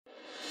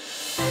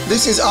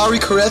This is Ari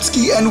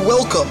Koretsky, and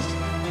welcome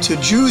to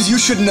Jews You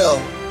Should Know,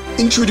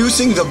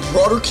 introducing the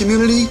broader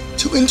community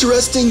to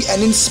interesting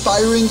and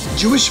inspiring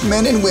Jewish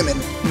men and women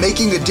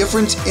making a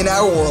difference in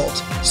our world.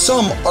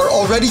 Some are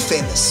already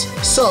famous,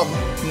 some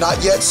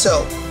not yet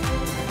so,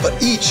 but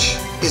each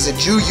is a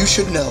Jew you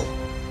should know.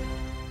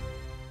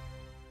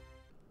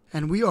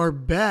 And we are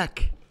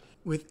back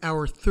with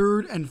our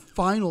third and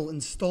final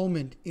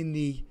installment in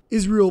the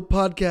Israel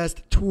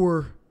Podcast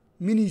Tour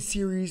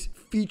mini-series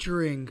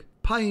featuring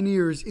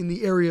pioneers in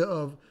the area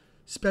of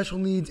special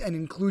needs and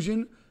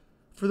inclusion.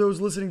 For those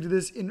listening to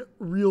this in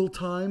real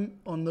time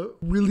on the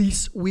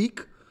release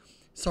week,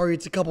 sorry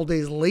it's a couple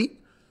days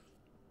late.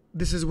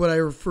 This is what I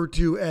refer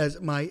to as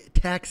my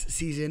tax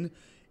season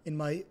in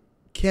my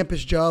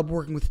campus job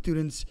working with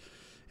students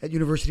at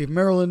University of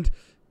Maryland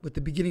with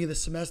the beginning of the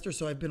semester,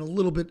 so I've been a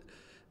little bit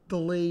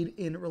delayed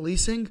in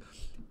releasing.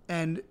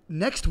 And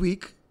next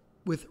week,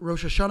 with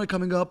Rosh Hashanah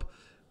coming up,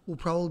 we'll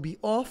probably be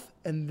off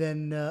and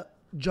then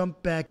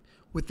jump back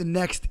with the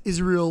next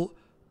Israel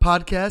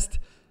podcast.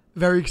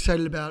 Very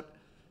excited about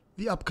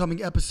the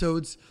upcoming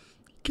episodes,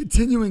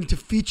 continuing to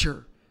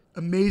feature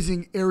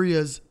amazing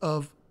areas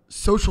of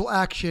social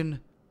action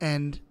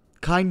and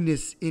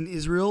kindness in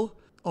Israel,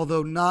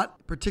 although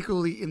not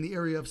particularly in the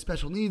area of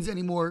special needs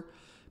anymore,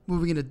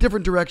 moving in a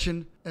different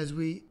direction as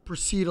we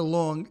proceed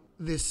along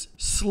this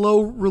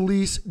slow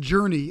release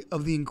journey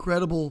of the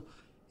incredible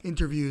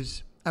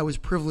interviews I was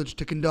privileged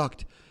to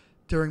conduct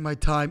during my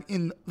time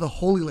in the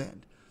Holy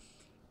Land.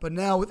 But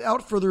now,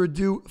 without further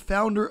ado,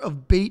 founder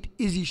of Beit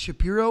Issie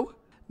Shapiro,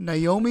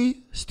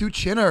 Naomi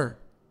Stuchiner.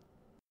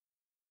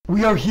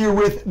 We are here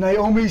with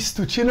Naomi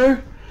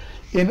Stuchiner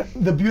in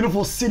the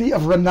beautiful city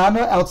of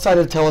Ra'anana outside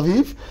of Tel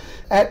Aviv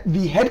at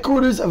the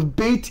headquarters of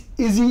Beit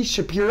Issie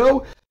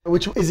Shapiro,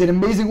 which is an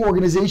amazing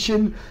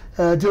organization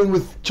dealing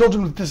with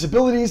children with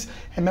disabilities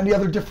and many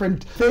other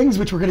different things,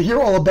 which we're going to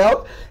hear all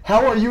about.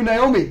 How are you,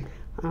 Naomi?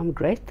 I'm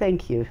great,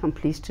 thank you. I'm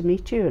pleased to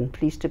meet you and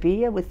pleased to be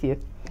here with you.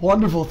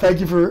 Wonderful.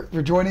 Thank you for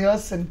joining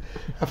us and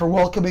for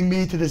welcoming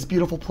me to this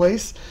beautiful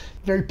place.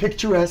 Very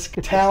picturesque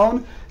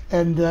town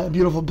and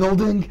beautiful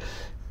building.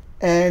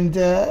 And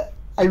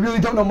I really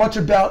don't know much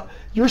about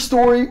your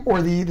story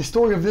or the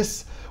story of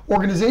this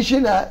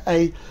organization.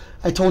 I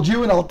told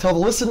you, and I'll tell the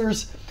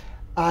listeners,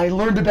 I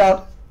learned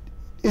about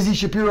Issie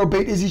Shapiro,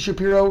 Beit Issie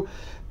Shapiro,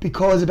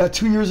 because about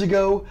 2 years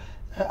ago,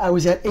 I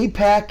was at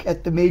APAC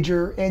at the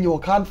major annual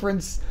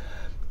conference,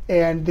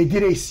 and they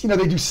did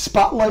they do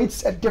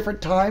spotlights at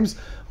different times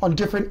on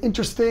different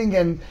interesting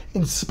and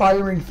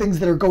inspiring things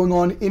that are going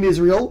on in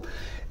Israel.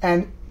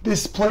 And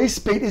this place,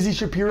 Beit Issie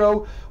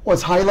Shapiro,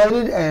 was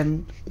highlighted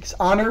and it's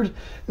honored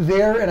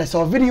there, and I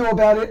saw a video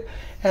about it,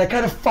 and I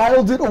kind of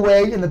filed it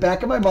away in the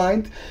back of my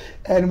mind.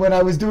 And when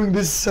I was doing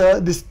this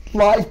this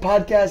live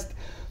podcast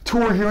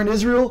tour here in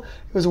Israel,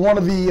 it was one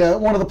of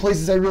the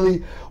places I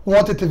really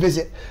wanted to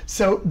visit.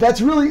 So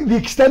that's really the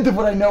extent of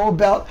what I know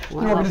about the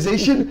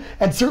organization,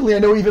 and certainly I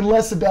know even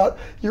less about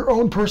your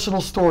own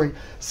personal story.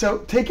 So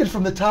take it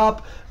from the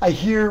top. I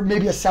hear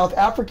maybe a South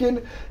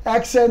African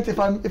accent, if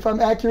I'm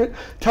accurate.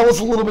 Tell us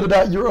a little bit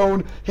about your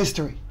own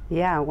history.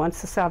 Yeah,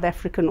 once a South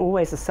African,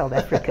 always a South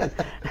African.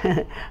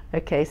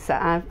 Okay, so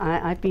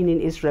I've been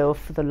in Israel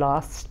for the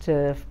last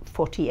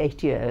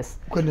 48 years.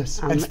 Goodness,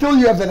 and still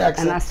you have that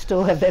accent. And I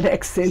still have that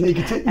accent. So you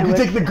can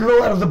take the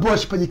girl out of the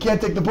bush, but you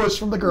can't take the bush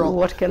from the girl.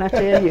 What can I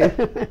tell you?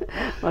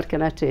 What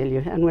can I tell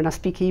you? And when I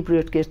speak Hebrew,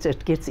 it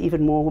gets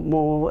even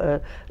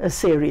more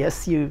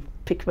serious. You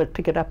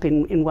pick it up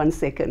in 1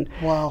 second.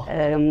 Wow.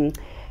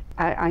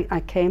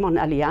 I came on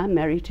aliyah,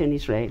 married to an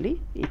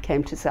Israeli. He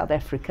came to South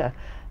Africa.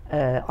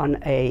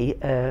 He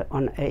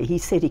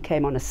said he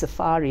came on a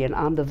safari, and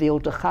I'm the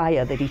wilde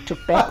chaya that he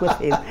took back with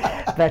him.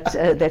 But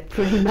that's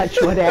pretty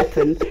much what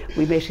happened.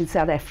 We met in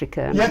South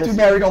Africa. You have to be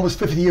married almost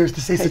 50 years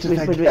to say such a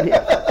thing.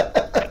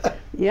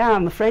 Yeah,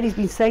 I'm afraid he's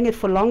been saying it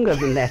for longer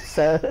than that.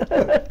 So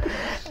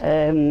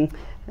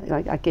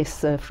I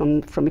guess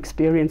from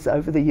experience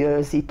over the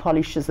years, he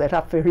polishes that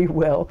up very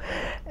well.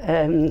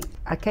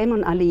 I came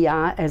on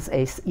aliyah as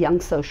a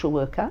young social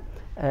worker.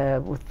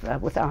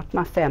 Without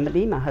my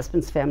family. My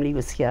husband's family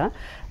was here,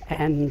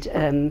 and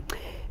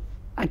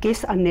I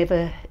guess I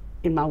never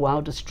in my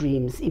wildest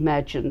dreams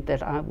imagined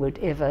that I would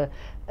ever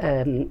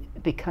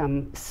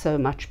become so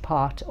much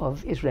part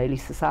of Israeli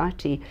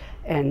society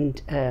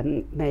and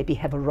maybe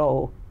have a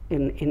role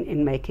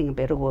in making a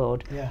better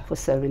world for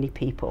so many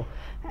people.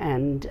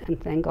 And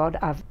thank God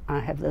I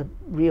have the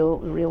real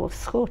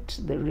zchut,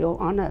 the real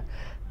honor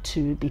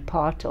to be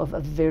part of a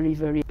very,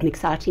 very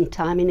exciting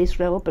time in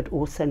Israel, but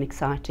also an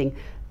exciting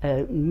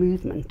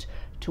movement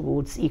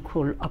towards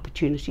equal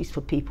opportunities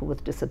for people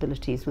with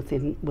disabilities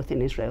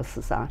within Israel's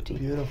society.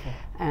 Beautiful.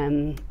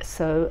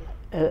 So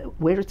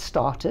where it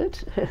started.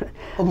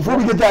 Well, before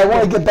we get that, I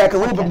want to get back a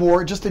little bit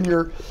more, just in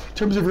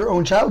terms of your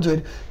own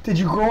childhood. Did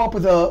you grow up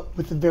with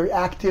a very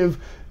active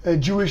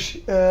Jewish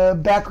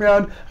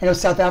background? I know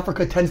South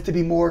Africa tends to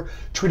be more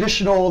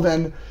traditional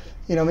than,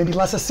 maybe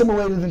less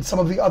assimilated than some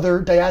of the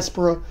other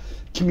diaspora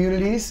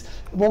communities.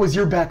 What was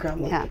your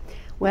background like? Yeah.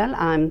 Well,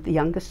 I'm the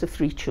youngest of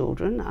 3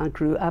 children. I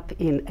grew up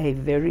in a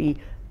very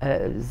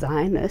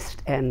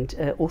Zionist and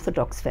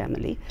Orthodox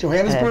family.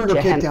 Johannesburg or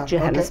Cape Town?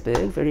 Johannesburg,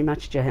 okay. Very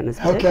much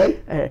Johannesburg.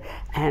 Okay.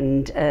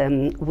 And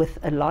with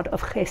a lot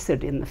of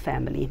chesed in the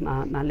family.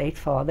 My late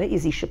father,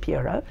 Issie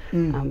Shapiro.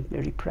 I'm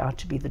very proud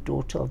to be the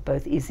daughter of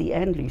both Issie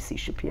and Lucy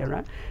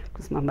Shapiro,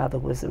 because my mother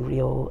was a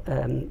real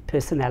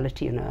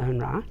personality in her own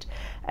right.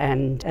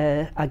 And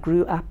I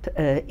grew up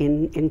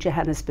in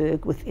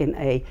Johannesburg within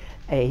a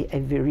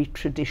very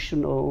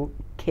traditional,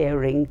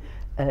 caring,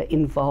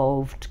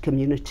 involved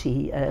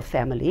community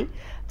family.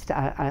 So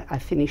I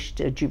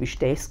finished Jewish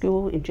day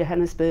school in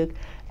Johannesburg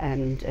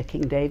and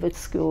King David's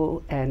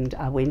school, and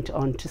I went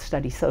on to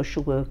study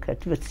social work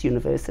at Wits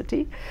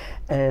University.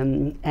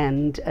 When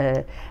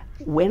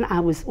I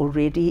was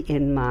already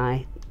in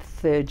my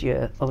 3rd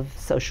year of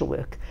social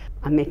work,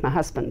 I met my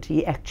husband.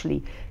 He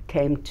actually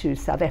came to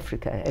South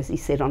Africa, as he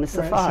said, on a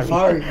safari.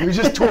 Safari. He was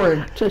just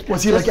touring.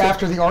 Was he like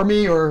after the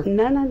army or?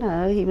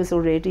 No. He was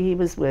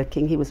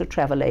working. He was a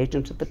travel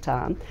agent at the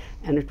time.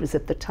 And it was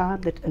at the time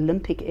that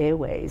Olympic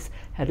Airways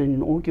had an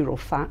inaugural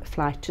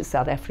flight to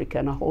South Africa,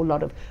 and a whole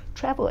lot of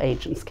travel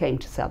agents came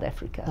to South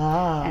Africa.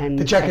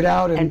 To check it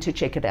out. And to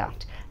check it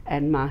out.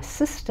 And my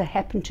sister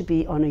happened to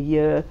be on a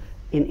year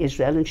in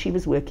Israel, and she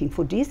was working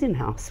for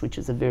House, which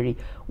is a very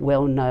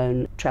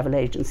well-known travel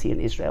agency in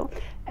Israel,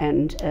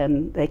 and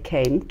they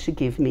came to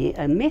give me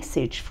a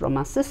message from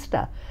my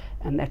sister,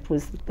 and that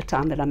was the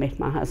time that I met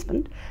my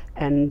husband.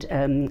 And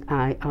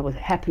I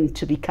happened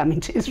to be coming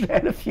to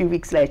Israel a few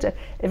weeks later.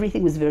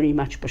 Everything was very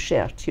much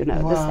beshert, you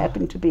know. Wow. This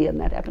happened to be and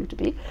that happened to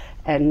be,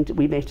 and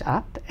we met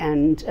up,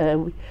 and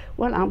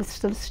well, I was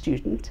still a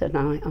student, and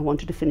I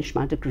wanted to finish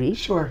my degree.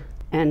 Sure.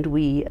 And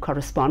we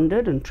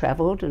corresponded and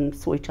traveled and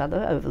saw each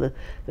other over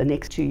the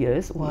next 2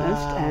 years almost.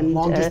 Wow. And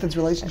long distance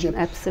relationship.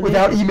 Absolutely.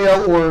 Without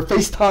email or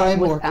FaceTime?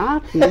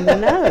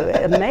 No,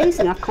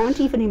 amazing. I can't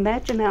even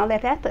imagine how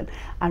that happened.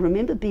 I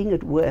remember being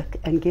at work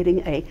and getting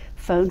a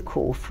phone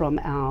call from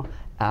our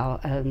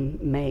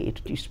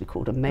maid. It used to be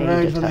called a maid.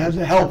 Right,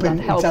 the help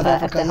in South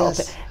Africa,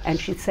 yes. And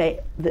she'd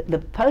say, the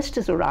post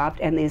has arrived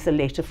and there's a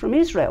letter from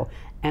Israel.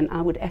 And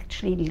I would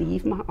actually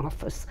leave my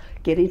office,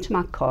 get into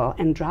my car,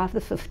 and drive the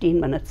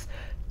 15 minutes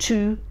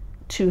to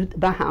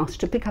my house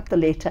to pick up the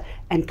letter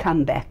and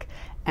come back.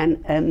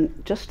 And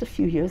just a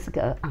few years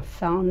ago, I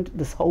found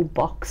this whole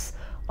box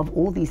of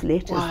all these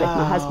letters that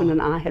my husband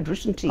and I had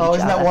written to each other. Oh,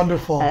 isn't that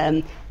wonderful?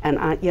 And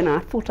I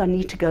thought I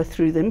need to go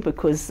through them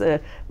because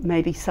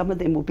maybe some of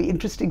them will be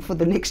interesting for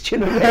the next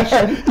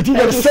generation. If you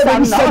have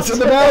 7 cents of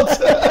them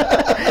out.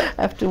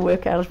 I have to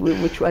work out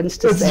which ones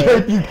to say.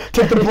 Right. You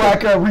take the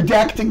black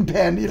redacting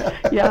pen, you know.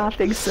 Yeah, I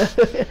think so.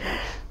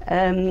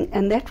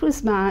 And that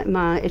was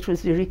it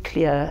was very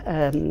clear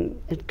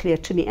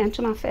to me and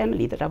to my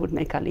family that I would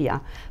make aliyah.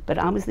 But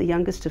I was the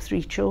youngest of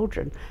 3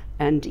 children,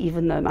 and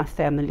even though my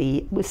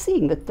family was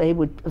seeing that they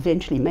would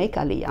eventually make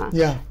aliyah,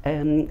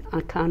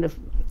 I kind of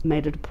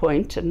made it a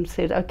point and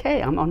said,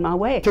 okay, I'm on my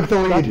way. Took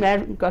the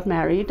lead. Got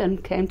married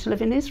and came to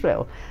live in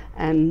Israel.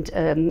 And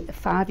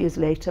 5 years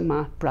later,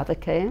 my brother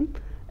came.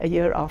 A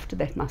year after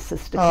that, my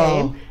sister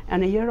came,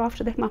 and a year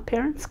after that, my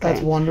parents came.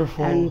 That's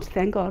wonderful. And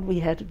thank God we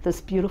had this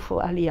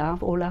beautiful aliyah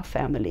of all our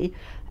family.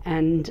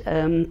 And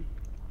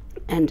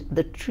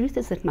the truth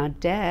is that my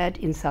dad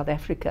in South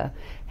Africa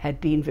had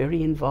been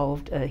very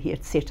involved. He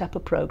had set up a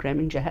program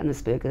in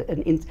Johannesburg,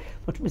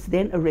 what was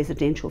then a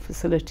residential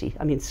facility.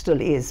 I mean,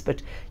 still is,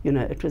 but you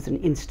know, it was an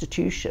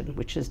institution,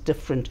 which is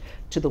different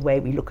to the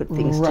way we look at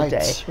things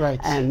today. Right.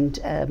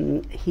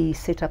 And he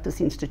set up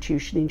this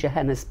institution in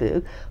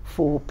Johannesburg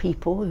for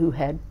people who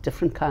had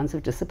different kinds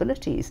of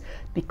disabilities,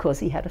 because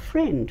he had a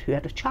friend who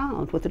had a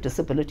child with a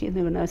disability and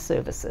there were no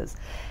services.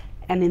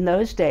 And in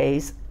those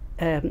days,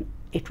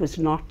 it was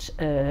not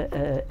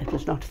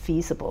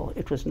feasible.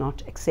 It was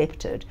not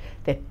accepted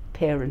that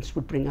parents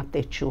would bring up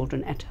their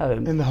children at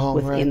home, in the home,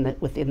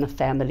 within the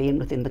family and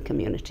within the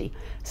community.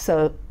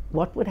 So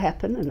what would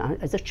happen? And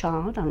as a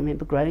child, I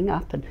remember growing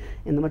up, and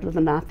in the middle of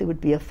the night there would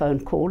be a phone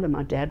call, and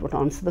my dad would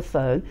answer the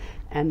phone,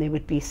 and there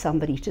would be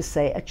somebody to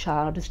say a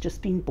child has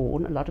just been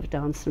born. A lot of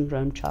Down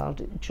syndrome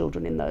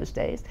children in those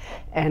days,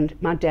 and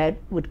my dad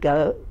would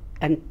go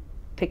and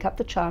pick up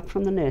the child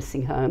from the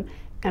nursing home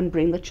and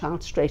bring the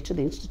child straight to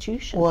the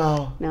institution.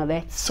 Wow. Now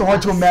that's so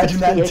hard to imagine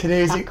that in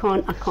today's. I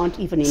can't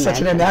even imagine. Such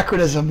an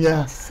anachronism,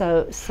 yeah.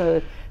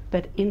 So,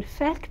 but in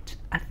fact,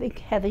 I think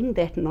having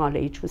that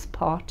knowledge was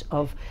part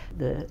of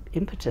the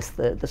impetus,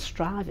 the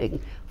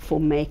striving for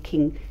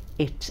making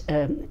it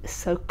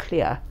so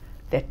clear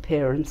that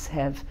parents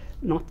have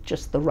not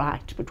just the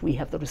right, but we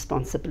have the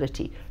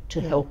responsibility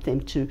to help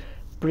them to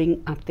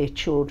bring up their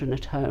children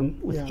at home,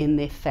 within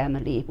their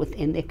family,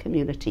 within their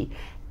community,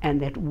 and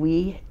that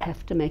we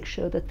have to make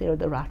sure that there are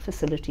the right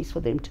facilities for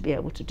them to be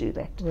able to do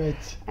that.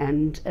 Right.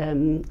 And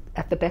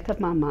at the back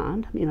of my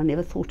mind, I mean, I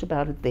never thought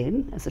about it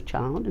then as a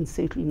child, and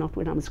certainly not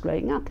when I was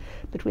growing up,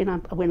 but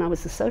when I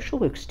was a social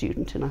work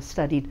student and I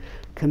studied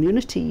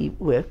community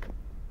work,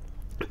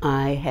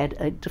 I had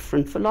a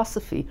different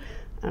philosophy.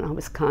 and I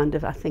was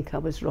I think I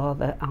was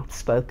rather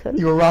outspoken.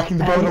 You were rocking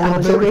the boat a little bit. I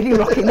was already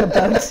rocking the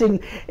boats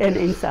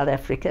in South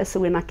Africa. So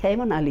when I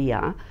came on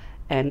aliyah,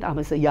 and I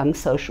was a young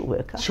social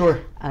worker,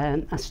 sure,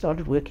 I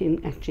started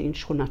working actually in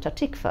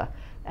Stuchiner,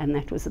 and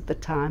that was at the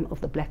time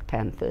of the Black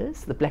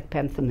Panthers, the Black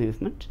Panther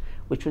movement,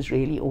 which was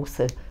really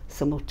also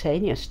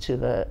simultaneous to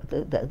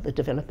the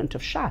development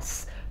of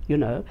Shas, you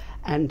know,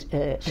 and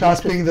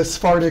Shas being the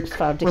Sephardic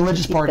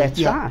religious party.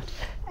 That's right.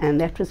 And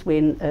that was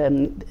when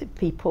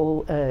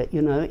people,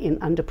 you know, in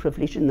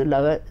underprivileged, in the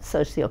lower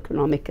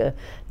socioeconomic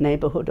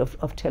neighborhood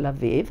of Tel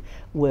Aviv,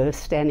 were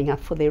standing up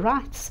for their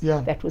rights.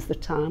 Yeah. That was the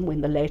time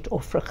when the late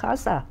Ofra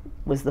Chaza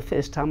was the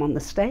first time on the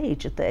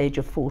stage at the age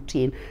of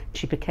 14.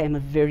 She became a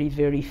very,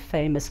 very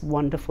famous,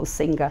 wonderful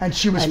singer. And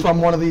she was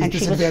from one of these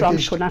disadvantaged...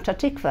 And she was from Stuchiner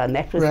Tikva, and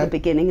that was the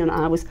beginning, and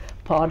I was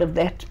part of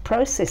that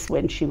process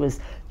when she was,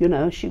 you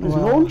know, she was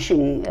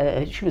launching,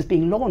 she was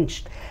being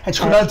launched. And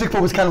Stuchiner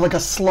Tikva was kind of like a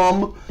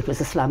slum... It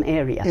was a slum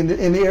area.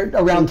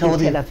 Around Tel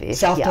Aviv.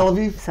 South Tel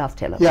Aviv? South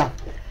Tel Aviv. Yeah.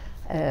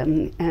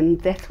 And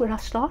that's where I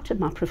started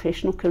my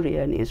professional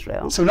career in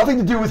Israel. So nothing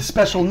to do with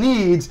special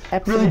needs,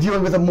 really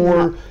dealing with a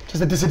more,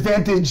 just a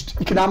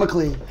disadvantaged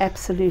economically.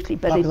 Absolutely,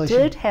 but population.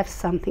 It did have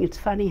something. It's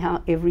funny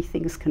how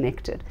everything is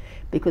connected,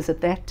 because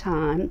at that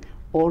time,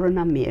 Ora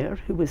Namir,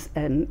 who was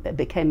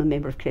became a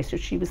member of Knesset,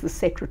 she was the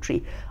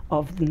secretary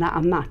of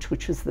Na'amat,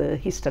 which was the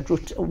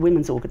Histadrut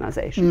women's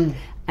organization.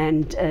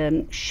 And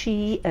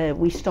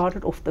we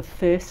started off the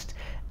first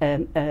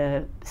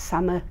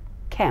summer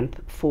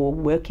camp for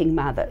working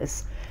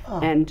mothers.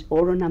 And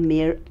Ora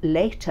Namir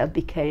later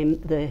became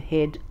the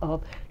head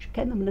of, she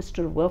became the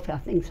Minister of Welfare, I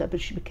think so,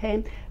 but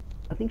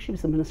I think she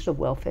was the Minister of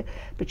Welfare,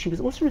 but she was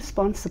also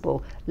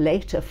responsible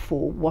later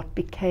for what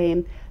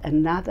became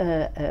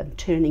another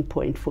turning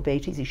point for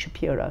Beit Issie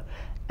Shapiro,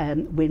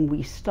 when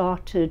we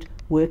started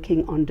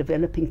working on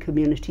developing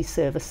community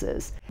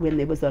services, when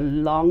there was a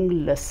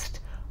long list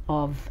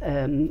of,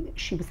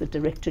 she was the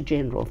Director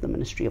General of the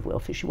Ministry of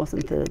Welfare, she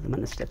wasn't the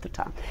minister at the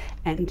time,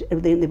 and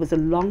then there was a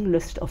long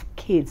list of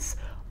kids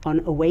on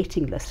a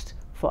waiting list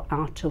for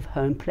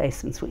out-of-home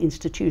placements for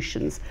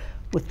institutions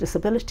with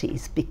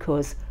disabilities,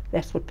 because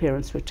that's what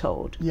parents were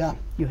told. Yeah.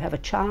 You have a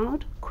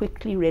child,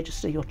 quickly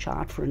register your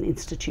child for an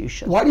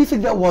institution. Why do you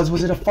think that was?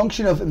 Was it a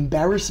function of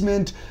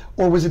embarrassment,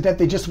 or was it that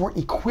they just weren't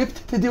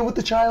equipped to deal with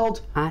the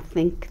child? I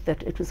think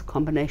that it was a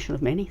combination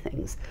of many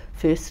things.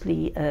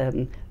 Firstly,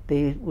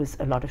 there was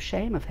a lot of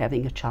shame of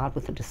having a child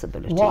with a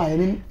disability. Why? I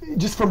mean,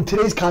 just from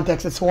today's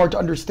context, it's so hard to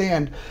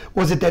understand.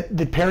 Was it that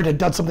the parent had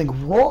done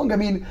something wrong? I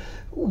mean,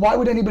 why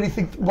would anybody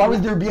think, why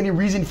would there be any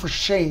reason for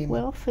shame?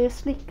 Well,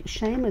 firstly,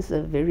 shame is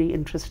a very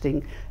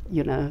interesting,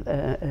 you know,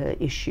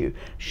 issue.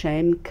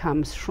 Shame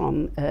comes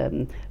from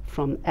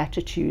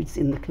attitudes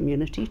in the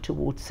community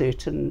towards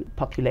certain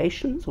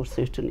populations or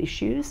certain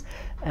issues.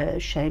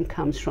 Shame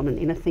comes from an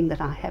inner thing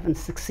that I haven't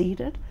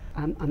succeeded.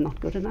 I'm not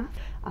good enough.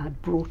 I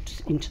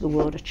brought into the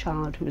world a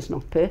child who is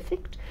not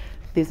perfect.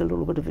 There's a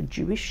little bit of a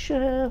Jewish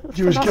guilt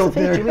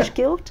there. Jewish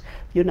guilt.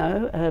 You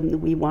know,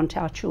 we want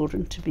our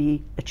children to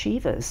be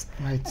achievers.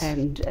 Right.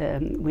 And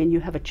when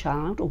you have a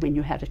child, or when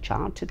you had a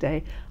child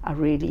today, I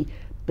really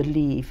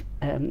believe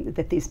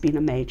that there's been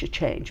a major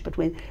change. But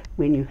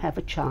when you have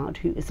a child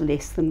who is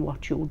less than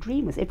what your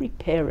dream is, every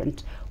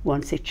parent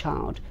wants their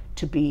child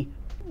to be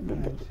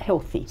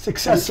healthy,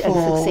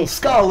 successful,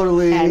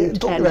 scholarly,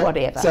 and whatever,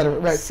 etc.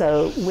 Right.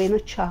 So when a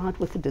child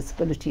with a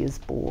disability is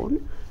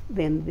born,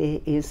 then there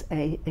is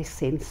a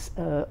sense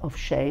of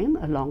shame,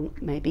 along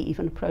maybe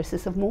even a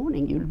process of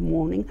mourning. You're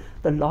mourning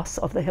the loss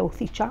of the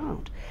healthy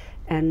child.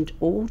 And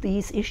all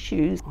these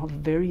issues are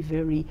very,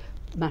 very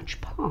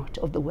much part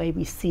of the way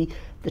we see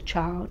the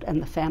child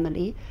and the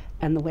family,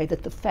 and the way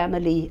that the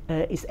family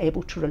is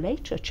able to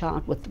relate to a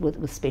child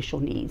with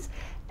special needs.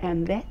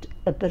 And that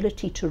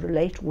ability to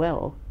relate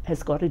well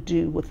has got to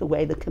do with the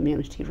way the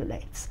community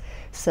relates.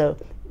 So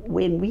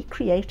when we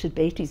created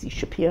Beit Issie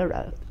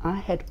Shapiro, I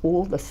had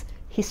all this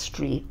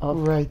history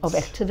of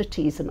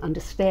activities and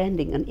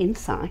understanding and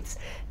insights,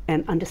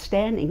 and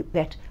understanding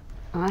that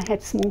I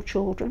had small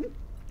children,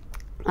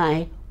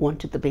 I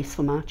wanted the best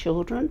for my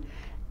children,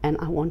 and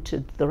I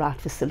wanted the right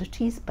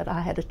facilities, but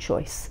I had a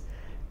choice.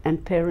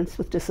 And parents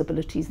with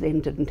disabilities then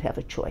didn't have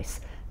a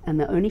choice. And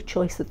the only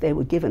choice that they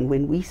were given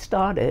when we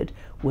started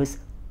was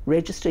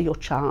register your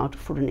child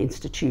for an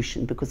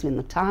institution, because when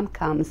the time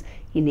comes,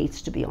 he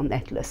needs to be on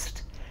that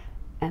list.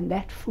 And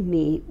that for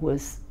me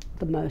was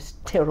the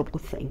most terrible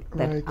thing.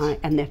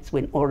 And that's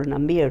when Ora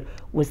Namir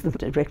was the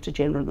Director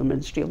General of the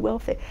Ministry of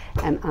Welfare.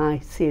 And I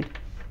said,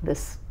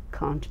 this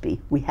can't be.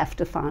 We have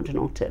to find an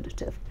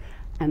alternative.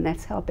 And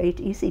that's how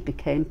Beit Issie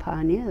became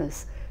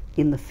pioneers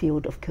in the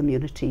field of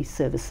community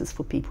services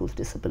for people with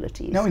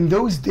disabilities. Now, in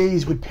those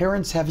days, would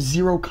parents have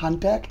zero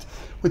contact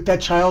with that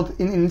child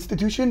in an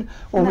institution?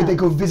 Or would they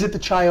go visit the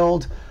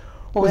child?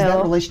 What was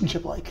that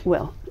relationship like?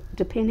 Well,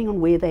 depending on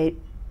where they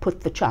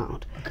put the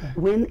child.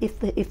 Okay.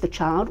 If the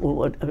child,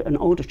 or an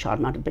older child,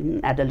 might have been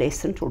an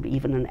adolescent or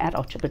even an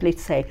adult, but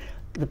let's say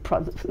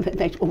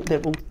they're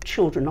all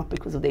children, not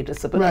because of their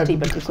disability,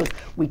 but because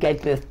we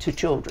gave birth to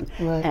children.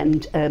 Right.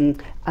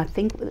 And I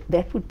think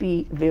that would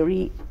be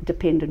very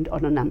dependent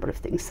on a number of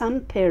things.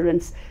 Some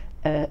parents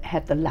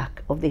had the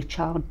luck of their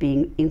child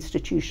being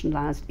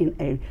institutionalized in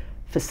a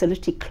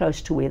facility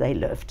close to where they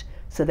lived,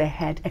 so they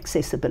had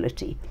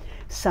accessibility.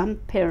 Some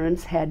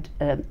parents had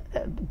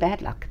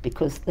bad luck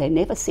because they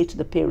never said to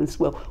the parents,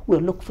 well, we'll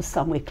look for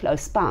somewhere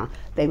close by.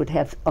 They would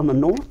have in the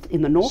north,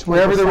 so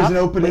wherever there was an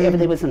opening. Wherever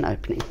there was an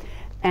opening.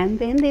 And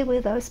then there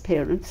were those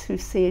parents who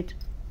said,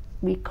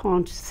 we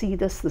can't see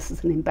this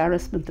is an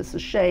embarrassment, this is a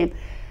shame.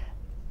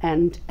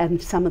 And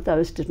some of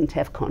those didn't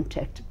have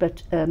contact.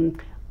 But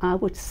I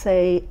would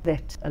say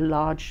that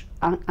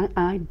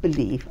I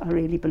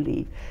really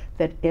believe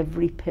that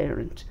every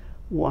parent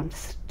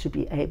wants to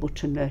be able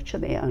to nurture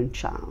their own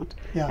child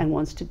and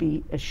wants to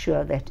be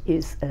sure that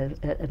is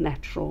the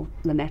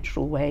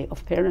natural way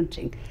of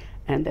parenting,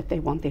 and that they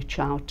want their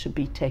child to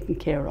be taken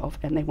care of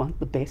and they want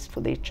the best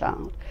for their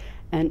child.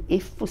 And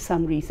if for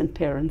some reason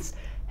parents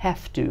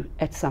have to,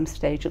 at some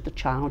stage of the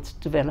child's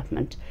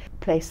development,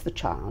 place the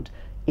child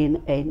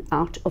in an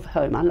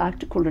out-of-home, I like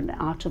to call it an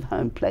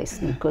out-of-home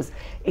placement, because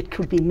it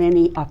could be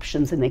many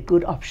options, and they're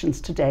good options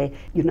today,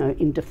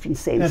 in different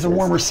senses. There's a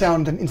warmer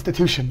sound than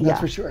institution, that's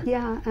for sure.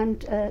 Yeah,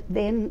 and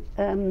then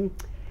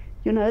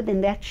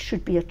that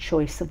should be a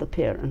choice of the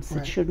parents.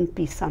 Right. It shouldn't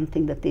be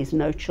something that there's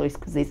no choice,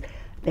 because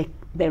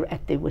they're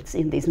at their wits'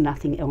 end, there's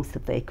nothing else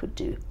that they could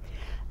do.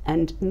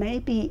 And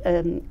maybe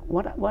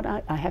what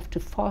I have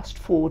to fast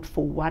forward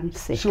for 1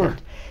 second. Sure.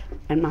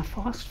 And my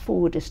fast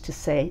forward is to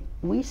say,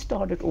 we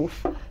started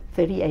off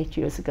 38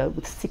 years ago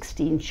with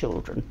 16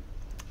 children.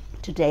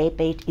 Today,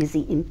 Beit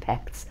Issie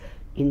impacts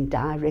in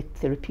direct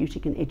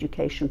therapeutic and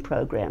education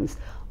programs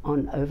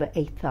on over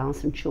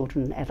 8,000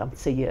 children and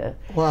adults a year.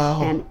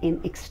 Wow. And in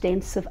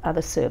extensive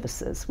other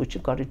services, which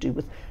have got to do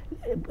with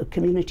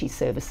community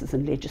services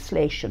and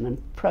legislation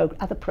and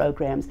other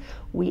programs,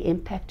 we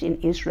impact in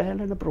Israel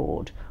and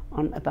abroad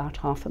on about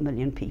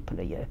 500,000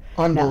 people a year.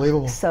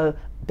 Unbelievable. Now, so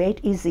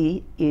Beit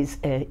Issie is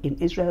in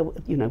Israel,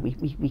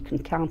 we can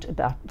count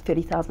about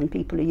 30,000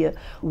 people a year.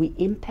 We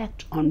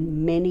impact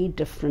on many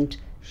different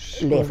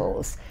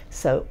levels.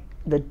 So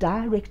the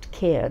direct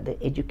care,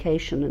 the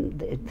education, and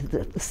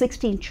the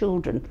 16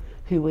 children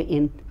who were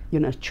in,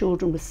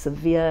 children with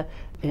severe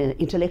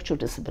intellectual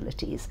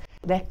disabilities.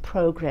 That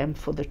program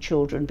for the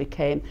children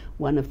became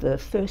one of the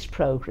first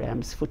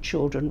programs for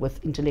children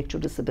with intellectual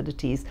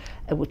disabilities,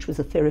 which was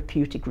a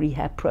therapeutic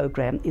rehab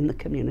program in the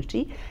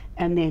community.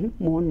 And then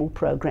more and more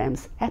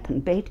programs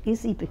happened. Beit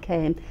Issie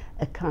became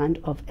a kind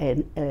of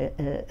an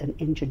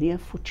engineer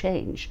for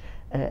change.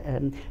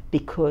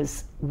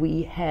 Because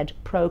we had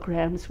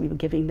programs, we were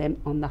giving them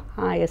on the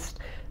highest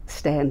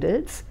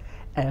standards.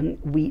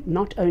 We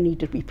not only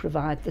did we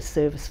provide the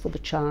service for the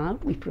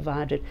child, we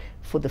provided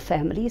for the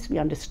families. We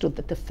understood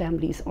that the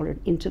families are an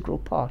integral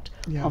part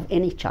of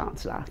any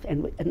child's life,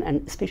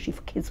 and especially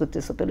for kids with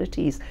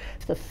disabilities.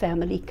 The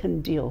family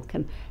can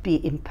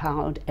be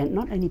empowered, and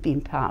not only be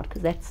empowered,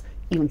 because that's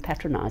even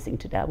patronizing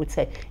today. I would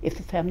say if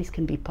the families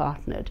can be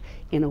partnered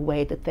in a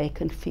way that they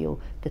can feel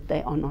that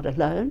they are not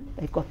alone,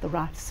 they've got the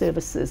right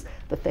services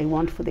that they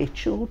want for their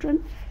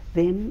children,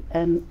 then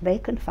they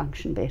can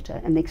function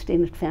better, and the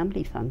extended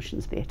family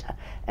functions better.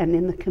 And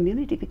then the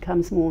community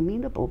becomes more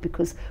amenable,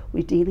 because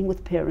we're dealing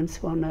with parents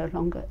who are no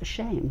longer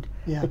ashamed,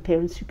 the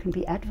parents who can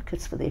be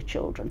advocates for their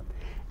children.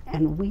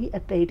 And we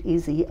at Beit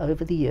Issie,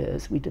 over the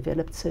years, we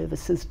developed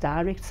services,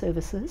 direct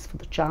services for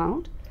the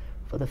child,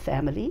 for the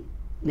family,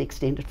 the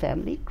extended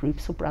family,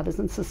 groups of brothers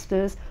and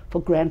sisters,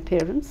 for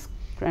grandparents.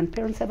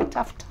 Grandparents have a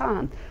tough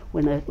time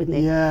when their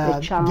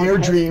child their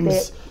has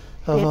dreams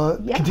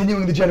of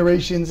continuing the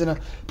generations in a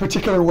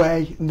particular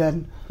way, and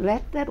then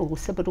that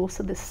also, but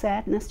also the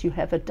sadness. You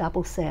have a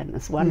double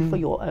sadness, one for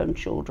your own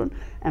children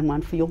and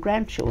one for your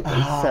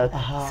grandchildren.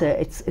 So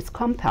it's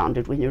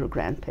compounded when you're a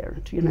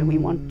grandparent.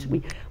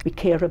 We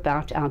care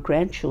about our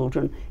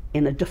grandchildren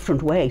in a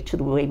different way to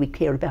the way we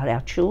care about our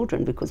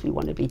children, because we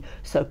want to be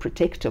so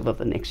protective of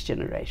the next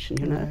generation,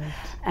 Right.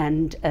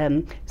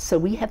 And so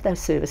we have those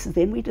services.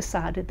 Then we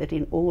decided that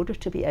in order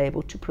to be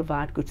able to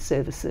provide good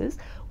services,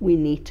 we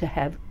need to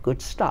have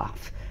good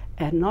staff.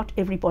 And not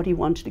everybody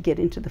wanted to get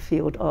into the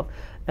field of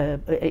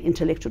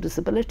intellectual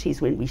disabilities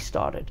when we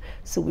started.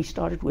 So we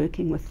started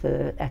working with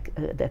the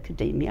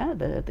academia,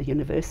 the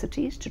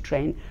universities, to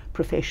train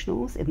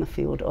professionals in the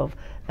field of,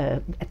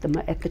 at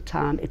the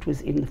time it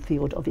was in the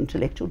field of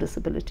intellectual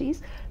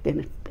disabilities.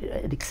 Then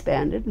it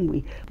expanded,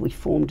 and we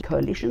formed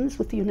coalitions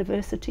with the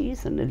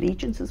universities and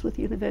allegiances with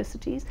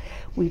universities.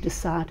 We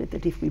decided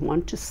that if we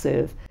want to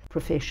serve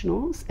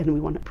professionals and we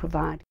want to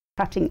provide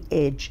cutting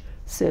edge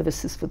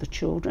services for the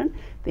children,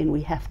 then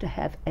we have to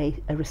have a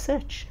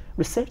research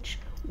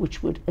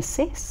which would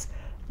assess,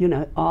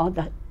 are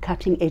the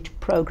cutting edge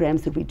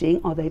programs that we're doing,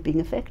 are they being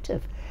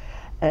effective?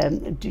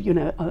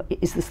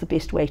 Is this the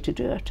best way to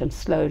do it? And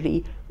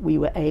slowly we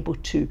were able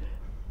to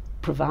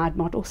provide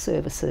model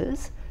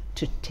services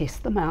to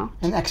test them out.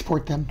 And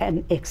export them.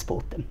 And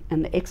export them.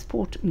 And the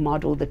export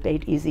model that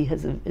Beit Issie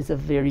has is a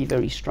very,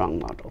 very strong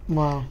model.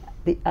 Wow.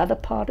 The other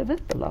part of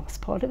it, the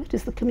last part of it,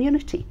 is the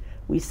community.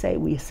 We're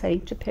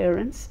saying to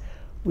parents,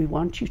 we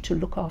want you to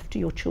look after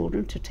your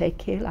children, to take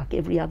care like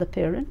every other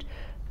parent,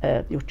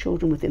 your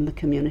children within the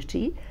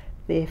community.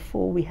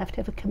 Therefore, we have to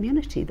have a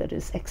community that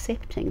is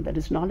accepting, that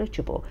is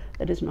knowledgeable,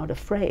 that is not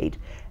afraid,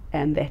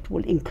 and that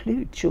will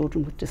include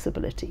children with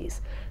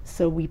disabilities.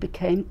 So we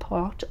became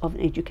part of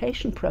an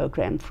education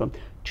program from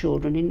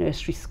children in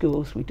nursery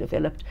schools. We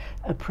developed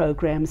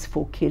programs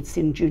for kids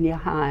in junior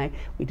high.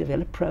 We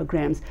developed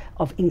programs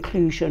of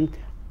inclusion.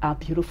 Our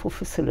beautiful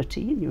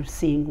facility, and you're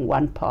seeing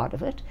one part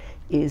of it,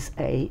 is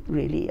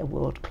really a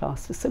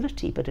world-class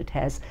facility, but it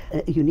has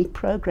a unique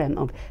program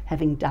of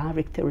having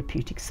direct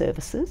therapeutic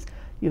services.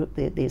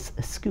 There's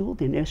a school,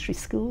 there are nursery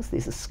schools,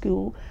 there's a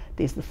school,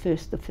 there's the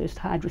first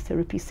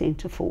hydrotherapy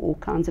center for all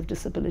kinds of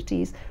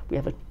disabilities. We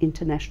have an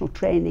international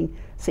training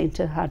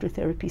center,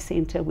 hydrotherapy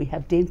center. We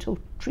have dental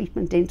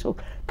treatment, dental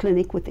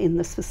clinic within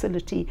this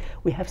facility.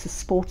 We have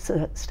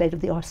a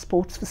state-of-the-art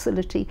sports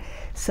facility.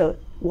 So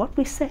what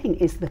we're saying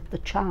is that the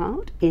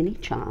child, any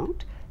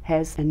child,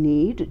 has a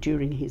need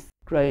during his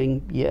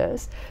growing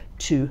years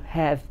to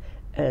have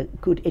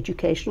good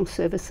educational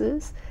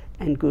services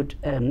and good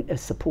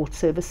support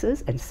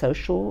services and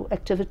social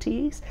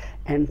activities,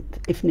 and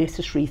if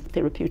necessary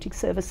therapeutic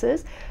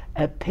services.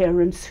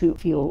 Parents who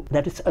feel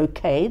that it's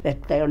okay,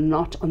 that they are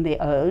not on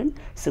their own,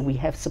 so we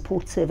have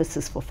support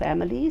services for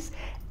families,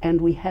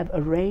 and we have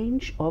a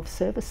range of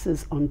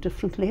services on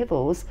different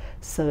levels,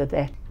 so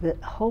that the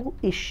whole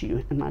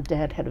issue, and my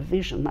dad had a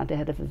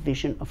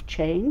vision of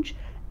change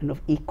and of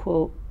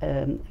equal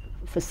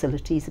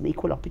facilities and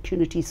equal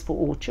opportunities for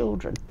all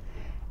children.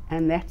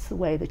 And that's the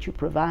way that you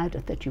provide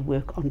it, that you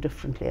work on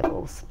different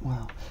levels.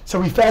 Wow. So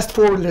we fast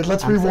forwarded,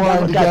 let's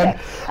rewind again.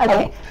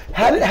 Okay.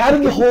 How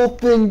did the whole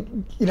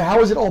thing,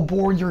 how was it all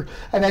born?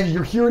 I imagine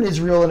you're here in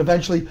Israel, and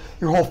eventually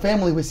your whole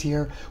family was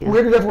here. Yeah.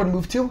 Where did everyone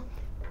move to?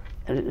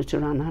 To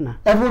Ra'anana.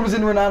 Everyone was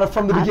in Ra'anana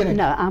from the beginning?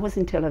 No, I was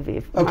in Tel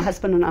Aviv. Okay. My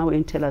husband and I were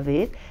in Tel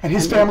Aviv. And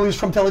his family was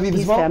from Tel Aviv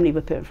as well? His family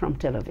were from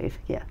Tel Aviv,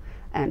 yeah.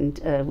 And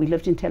we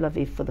lived in Tel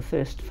Aviv for the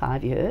first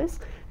 5 years,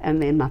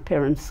 and then my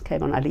parents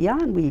came on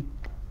aliyah, and we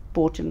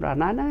bought in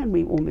Ra'anana, and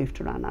we all moved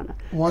to Ra'anana.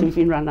 So we've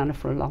been in Ra'anana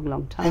for a long,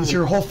 long time. And so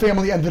your whole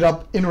family ended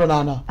up in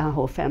Ra'anana? Our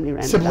whole family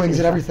ended up siblings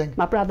and everything?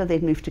 My brother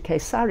then moved to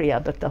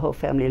Caesarea, but the whole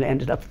family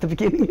ended up at the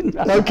beginning in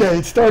Ra'anana. Okay,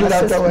 it started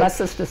out that way. My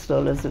sister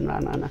still lives in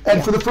Ra'anana.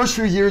 And for the first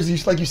few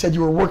years, like you said,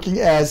 you were working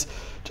as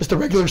just a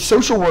regular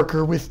social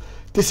worker with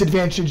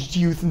disadvantaged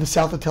youth in the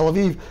south of Tel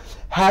Aviv.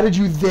 How did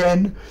you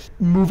then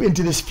move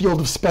into this field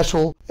of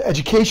special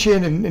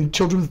education and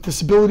children with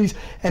disabilities?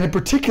 And in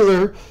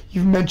particular,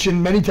 you've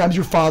mentioned many times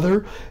your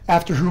father,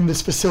 after whom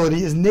this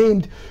facility is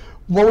named.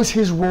 What was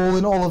his role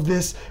in all of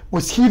this?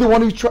 Was he the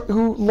one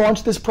who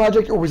launched this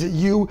project, or was it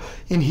you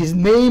in his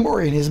name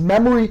or in his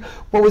memory?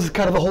 What was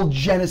kind of the whole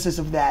genesis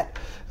of that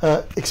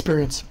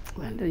experience?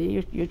 Well,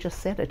 you just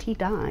said it. He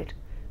died.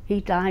 He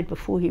died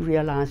before he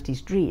realized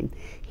his dream.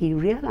 He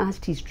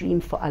realized his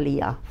dream for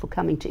aliyah, for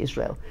coming to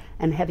Israel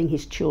and having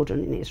his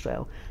children in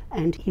Israel.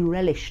 And he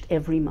relished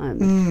every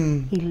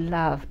moment. He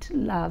loved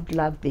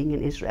being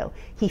in Israel.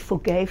 He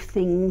forgave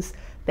things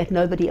that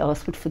nobody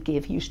else would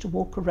forgive. He used to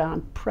walk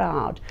around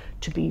proud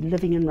to be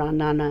living in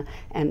Ra'anana,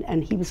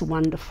 and he was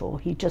wonderful.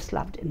 He just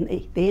loved it.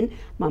 And then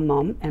my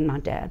mom and my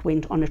dad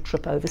went on a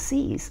trip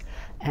overseas,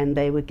 and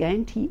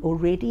he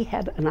already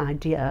had an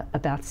idea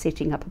about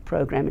setting up a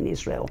program in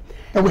Israel.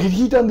 Now, had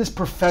he done this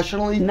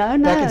professionally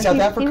back in South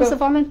Africa? He was a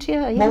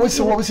volunteer.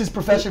 What was his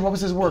profession? What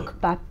was his work?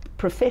 By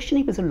profession,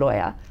 he was a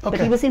lawyer, but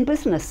he was in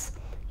business.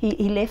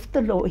 He left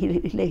the law,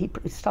 he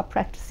stopped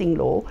practicing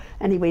law,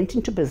 and he went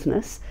into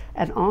business.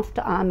 And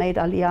after I made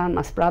aliyah, and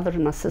my brother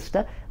and my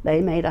sister,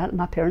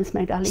 my parents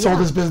made aliyah. Sold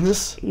his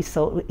business?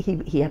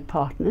 He had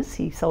partners.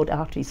 He sold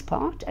out his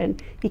part,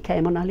 and he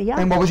came on aliyah.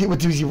 And was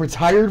he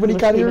retired when he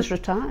got here? He was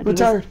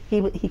retired.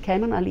 He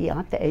came on aliyah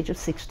at the age of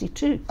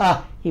 62.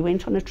 He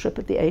went on a trip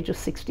at the age of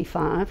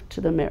 65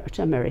 to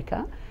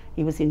America.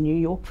 He was in New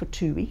York for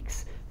 2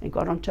 weeks. He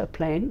got onto a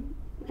plane.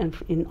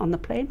 And on the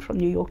plane from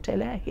New York to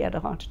LA, he had a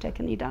heart attack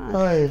and he died.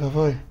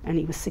 And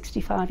he was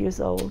 65 years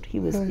old. He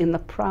was in the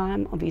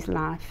prime of his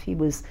life. He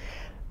was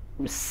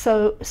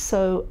so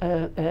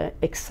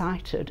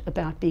excited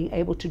about being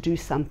able to do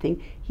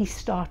something. He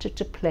started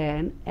to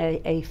plan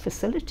a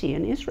facility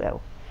in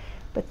Israel.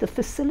 But the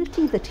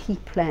facility that he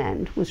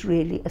planned was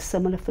really a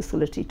similar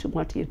facility to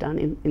what he had done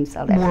in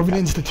South Africa. More of an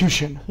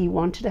institution. He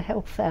wanted to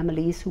help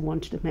families who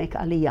wanted to make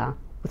aliyah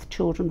with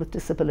children with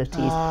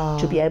disabilities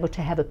to be able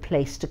to have a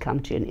place to come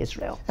to in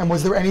Israel. And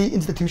was there any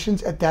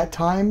institutions at that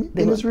time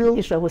in Israel?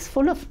 Israel was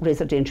full of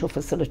residential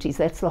facilities.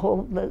 That's the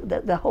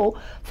whole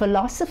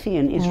philosophy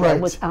in Israel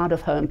was out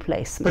of home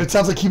placement. But it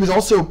sounds like he was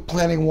also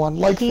planning one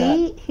like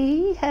that.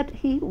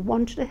 He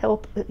wanted to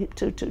help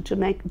to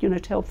make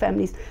to help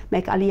families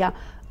make aliyah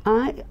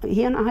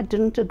he and I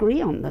didn't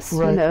agree on this,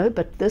 right. you know,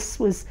 but this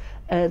was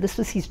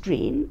his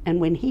dream. And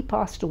when he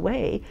passed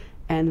away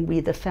and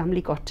the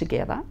family got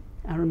together,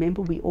 I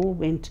remember we all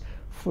went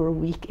for a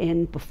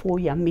weekend before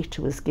Yamit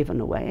was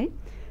given away,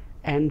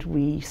 and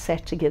we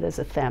sat together as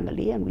a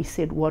family and we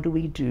said, what do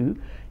we do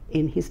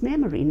in his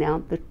memory?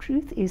 Now, the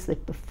truth is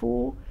that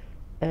before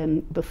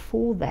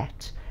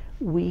that,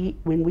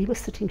 when we were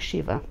sitting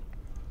Shiva,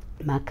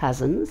 my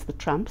cousins, the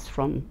Trumps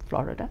from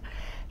Florida,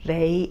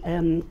 they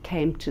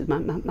came to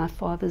my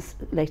father's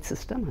late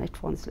sister. My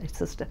father's late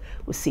sister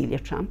was Celia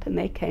Trump, and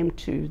they came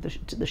to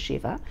the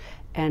Shiva,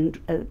 and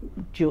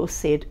Jules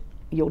said,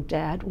 your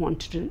dad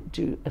wanted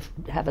to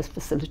have a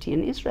facility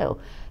in Israel.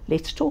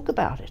 Let's talk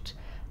about it.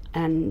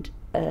 And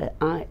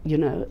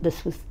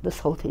this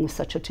whole thing was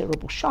such a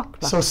terrible shock.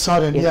 Like, so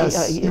sudden,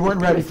 yes. You weren't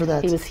ready for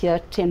that. He was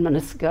here 10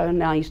 minutes ago, and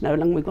now he's no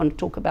longer. We're going to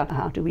talk about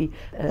how do we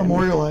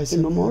memorialize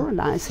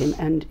him.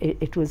 And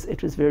it was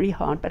very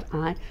hard. But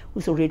I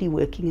was already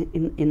working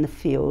in the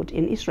field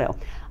in Israel.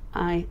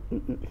 I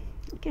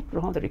get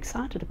rather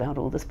excited about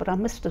all this, but I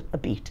missed a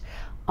beat.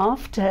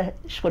 After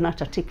Shwonat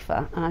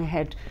HaTikva, I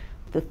had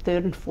the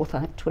third and fourth, I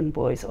had twin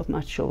boys of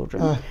my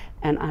children,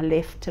 and I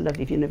left Tel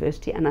Aviv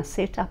University and I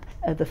set up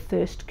the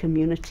first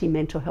community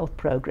mental health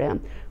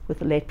program with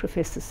the late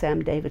Professor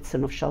Sam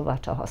Davidson of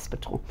Shalvata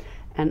Hospital.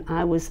 And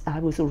I was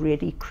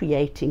already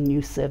creating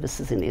new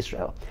services in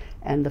Israel.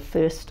 And the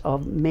first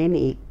of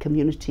many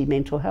community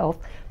mental health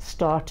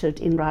started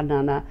in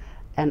Ra'anana,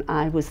 and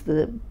I was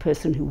the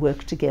person who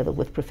worked together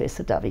with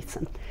Professor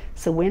Davidson.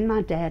 So when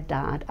my dad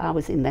died, I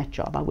was in that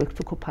job. I worked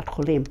for Kupat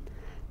Cholim.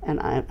 And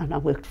I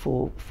worked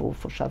for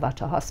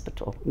Shalvata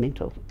Hospital,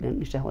 mental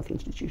health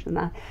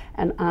institution.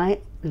 And I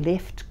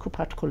left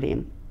Kupat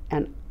Cholim,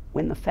 and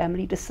when the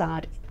family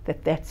decided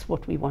that that's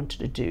what we wanted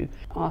to do,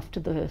 after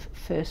the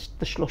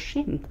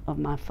shloshim of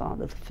my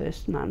father, the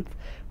first month,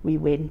 we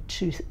went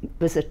to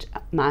visit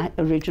my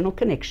original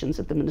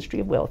connections at the Ministry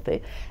of Welfare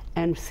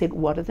and said,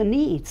 what are the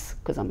needs?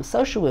 Because I'm a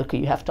social worker,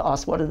 you have to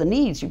ask what are the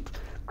needs. You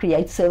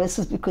create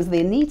services because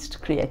there are needs to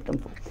create them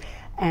for.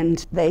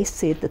 And they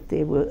said that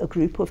there were a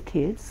group of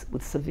kids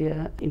with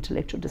severe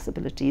intellectual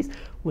disabilities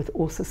with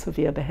also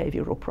severe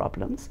behavioral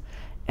problems.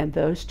 And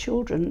those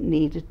children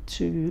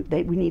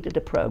we needed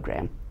a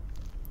program.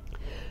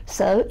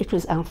 So it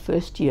was our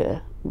first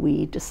year.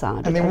 We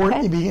decided. And they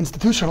weren't being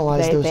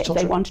institutionalized, those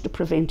children. They wanted to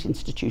prevent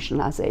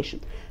institutionalization.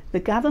 The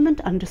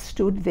government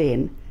understood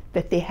then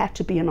that there had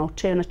to be an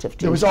alternative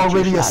to. There was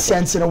already a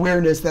sense and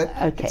awareness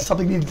that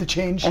something needed to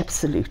change.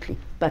 Absolutely.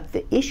 But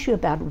the issue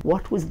about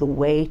what was the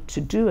way to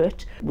do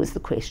it was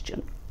the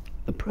question.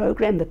 The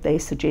program that they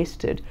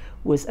suggested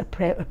was a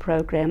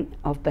program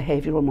of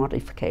behavioral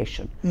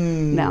modification.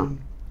 Now,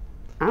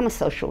 I'm a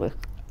social worker.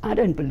 I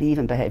don't believe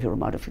in behavioral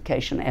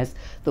modification as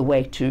the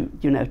way to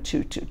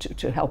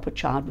help a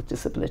child with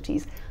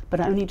disabilities. But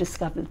I only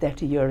discovered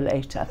that a year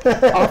later,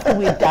 after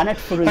we'd done it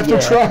for a year.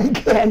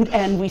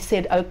 And we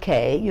said,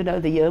 okay,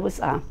 the year was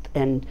up,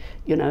 and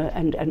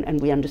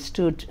we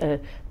understood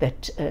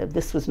that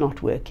this was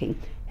not working,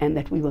 and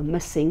that we were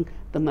missing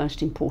the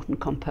most important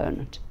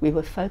component. We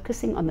were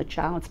focusing on the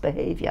child's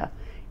behavior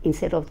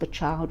instead of the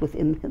child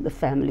within the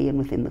family and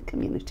within the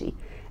community.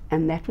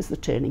 And that was the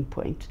turning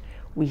point.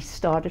 We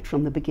started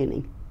from the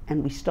beginning,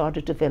 and we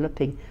started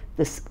developing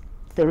this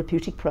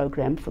therapeutic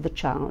program for the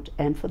child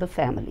and for the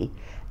family,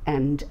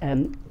 and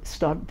then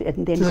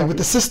with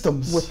the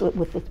systems,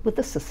 with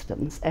the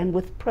systems, and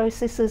with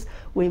processes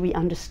where we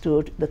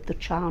understood that the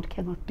child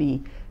cannot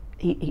be,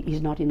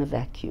 he's not in a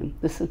vacuum.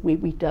 This is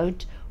we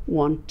don't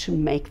want to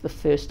make the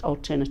first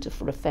alternative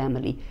for a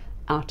family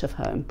out of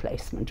home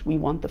placement. We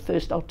want the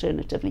first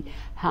alternatively,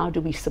 how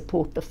do we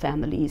support the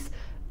family's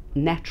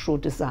natural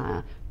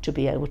desire to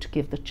be able to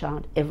give the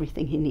child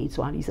everything he needs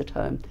while he's at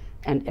home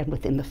and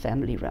within the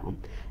family realm.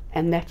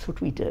 And that's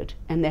what we did,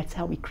 and that's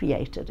how we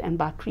created. And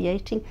by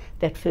creating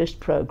that first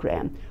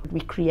program,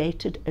 we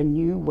created a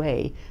new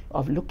way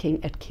of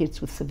looking at kids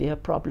with severe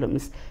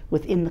problems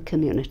within the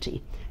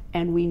community.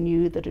 And we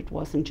knew that it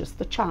wasn't just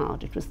the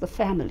child, it was the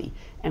family.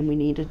 And we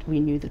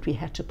knew that we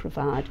had to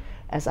provide,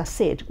 as I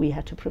said, we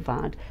had to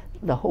provide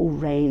the whole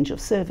range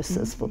of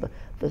services for the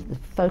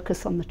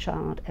focus on the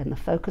child and the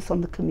focus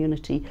on the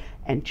community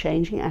and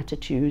changing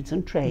attitudes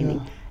and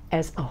training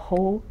as a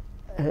whole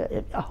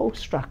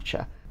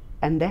structure.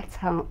 And that's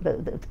how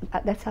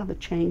the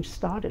change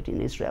started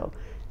in Israel.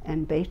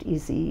 And Beit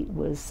Issie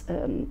was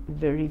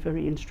very,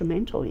 very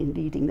instrumental in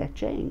leading that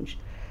change.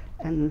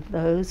 And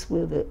those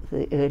were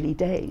the early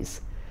days.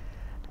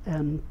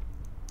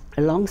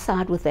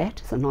 Alongside with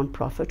that, as a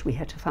non-profit, we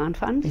had to find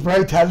funding.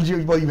 Right,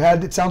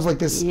 it sounds like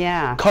this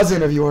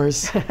cousin of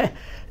yours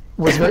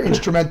was very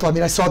instrumental. I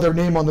mean, I saw their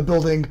name on the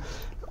building.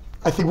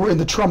 I think we're in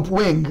the Trump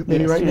wing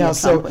right now.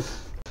 So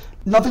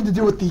nothing to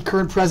do with the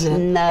current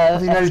president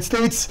of the United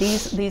States.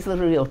 These are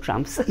the real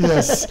Trumps.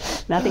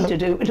 Yes. Nothing to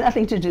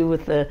do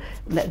with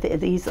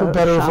these for are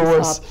better or for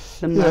Trumps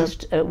worse. Are the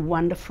most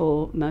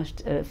wonderful,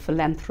 most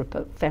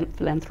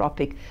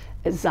philanthropic,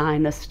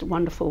 Zionist,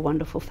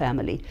 wonderful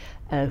family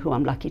who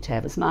I'm lucky to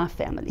have as my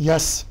family.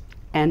 Yes.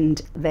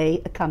 And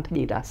they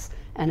accompanied us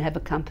and have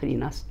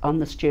accompanied us on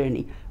this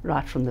journey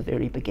right from the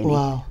very beginning.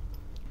 Wow.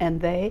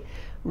 And they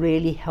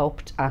really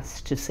helped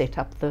us to set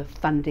up the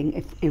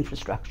funding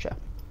infrastructure.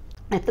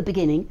 At the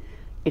beginning,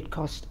 it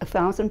cost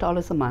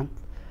 $1,000 a month.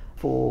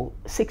 For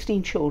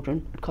 16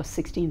 children, it cost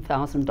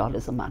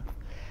 $16,000 a month.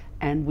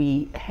 And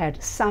we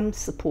had some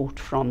support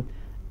from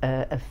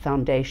a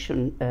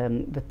foundation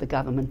that the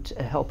government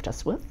helped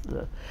us with,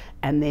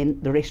 and then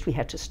the rest we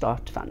had to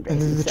start fundraising.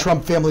 And then the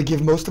Trump family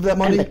give most of that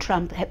money? And the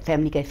Trump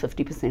family gave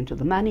 50% of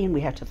the money, and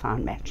we had to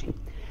find matching.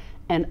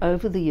 And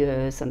over the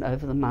years and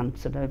over the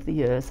months and over the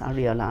years, I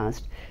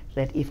realized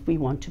that if we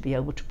want to be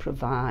able to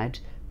provide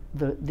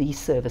these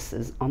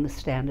services on the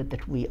standard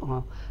that we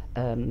are,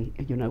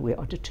 we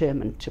are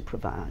determined to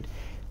provide,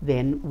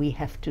 then we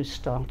have to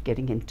start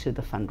getting into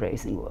the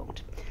fundraising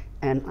world.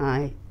 And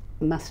I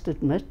must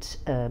admit,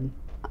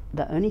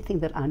 the only thing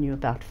that I knew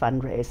about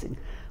fundraising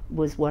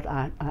was what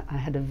I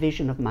had a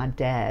vision of my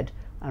dad.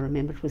 I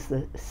remember it was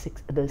the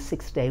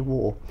Six-Day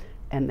War,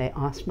 and they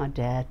asked my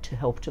dad to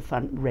help to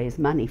raise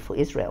money for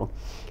Israel.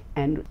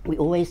 And we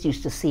always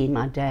used to see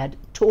my dad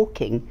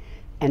talking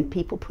and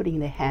people putting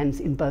their hands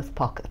in both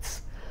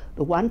pockets.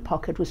 The one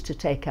pocket was to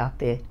take out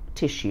their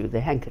tissue,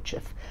 their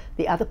handkerchief.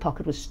 The other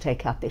pocket was to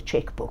take out their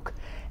checkbook.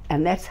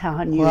 And that's how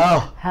I knew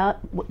how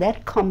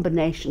that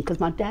combination, because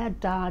my dad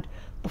died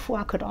before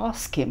I could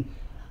ask him,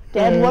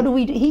 Dad, what do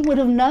we do? He would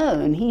have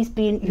known. He's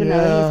been,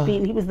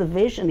 he was the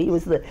vision, he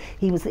was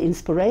the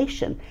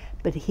inspiration.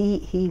 But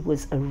he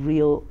was a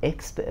real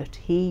expert.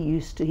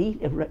 He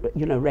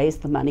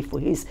raised the money for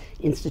his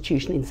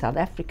institution in South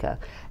Africa.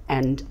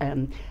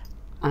 And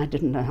I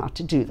didn't know how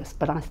to do this.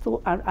 But I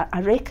thought,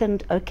 I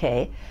reckoned,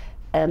 okay,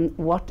 and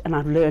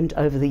I've learned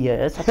over the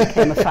years. I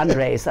became a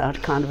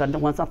fundraiser.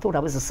 Once I thought I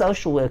was a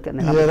social worker, and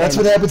then that's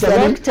what happens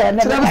to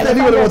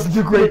anyone who wants to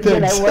do great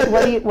things.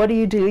 What do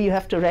you do? You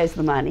have to raise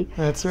the money.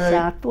 That's right. So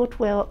I thought,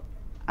 well,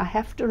 I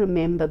have to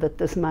remember that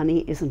this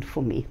money isn't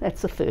for me.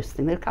 That's the first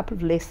thing. There are a couple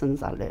of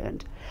lessons I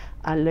learned.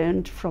 I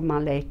learned from my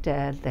late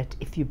dad that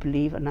if you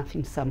believe enough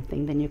in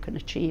something, then you can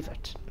achieve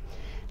it.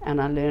 And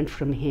I learned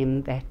from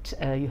him that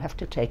you have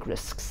to take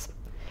risks,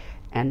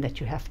 and that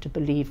you have to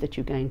believe that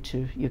you're going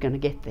to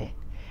get there.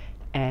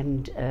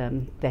 And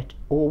that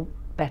all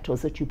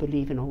battles that you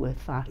believe in are worth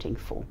fighting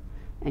for.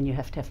 And you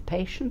have to have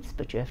patience,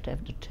 but you have to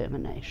have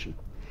determination.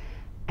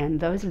 And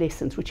those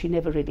lessons, which he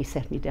never really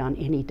sat me down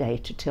any day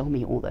to tell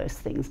me all those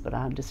things, but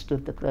I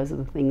understood that those are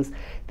the things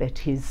that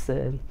he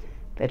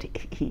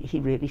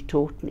really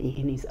taught me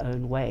in his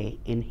own way,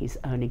 in his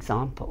own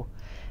example.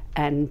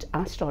 And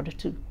I started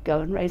to go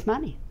and raise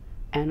money,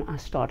 and I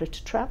started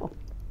to travel.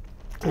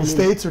 To the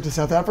States or to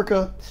South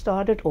Africa?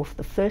 Started off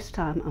the first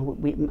time,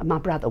 my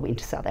brother went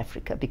to South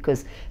Africa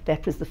because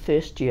that was the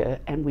first year,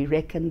 and we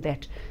reckoned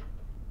that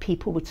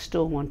people would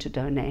still want to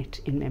donate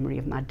in memory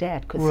of my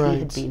dad because he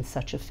had been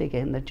such a figure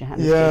in the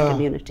Johannesburg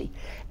community.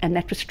 And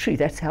that was true.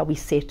 That's how we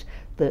set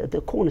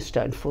the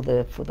cornerstone for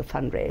the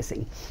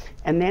fundraising.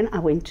 And then I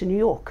went to New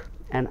York,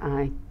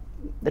 and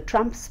the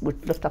Trumps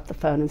would lift up the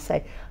phone and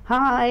say,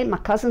 "Hi, my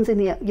cousin's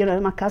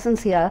my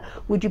cousin's here.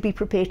 Would you be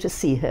prepared to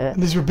see her?"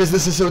 And these were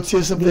business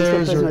associates of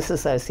theirs? These were business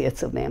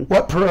associates of them.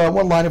 What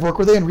line of work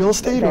were they in? Real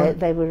estate?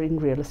 They were in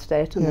real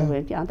estate,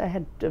 and they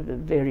had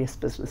various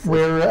businesses.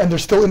 And they're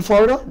still in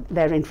Florida?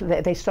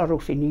 They started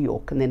off in New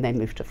York, and then they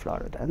moved to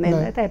Florida. And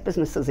then they had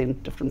businesses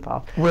in different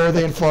parts. Where are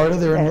they in Florida?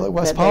 They're in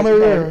West Palm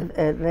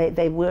area?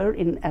 They were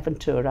in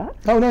Aventura.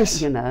 Oh,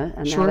 nice. And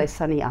now they're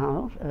Sunny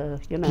Isle.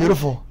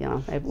 Beautiful.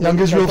 Young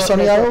Israel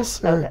Sunny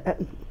Isles?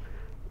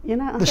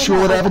 The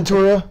shul at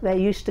Aventura? They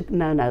used to,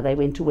 they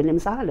went to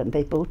Williams Island.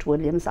 They built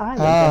Williams Island.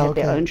 They had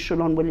their own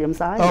shul on Williams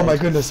Island. Oh my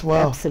goodness,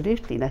 wow.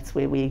 Absolutely, that's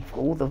where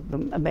all the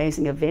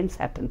amazing events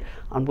happened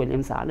on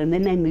Williams Island. And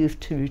then they moved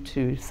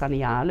to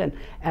Sunny Isle, and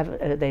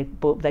they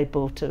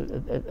built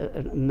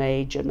a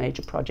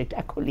major project,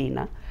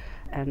 Aquilina.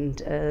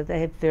 And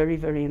they're very,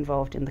 very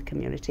involved in the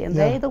community. And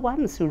they're the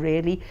ones who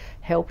really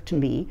helped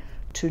me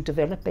to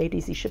develop Beit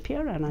Issie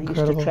Shapiro. And I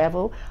used to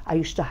travel. I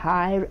used to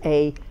hire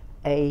a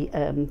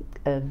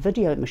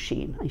video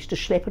machine. I used to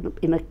schlep it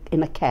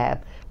in a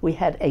cab. We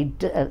had a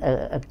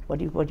what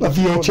do you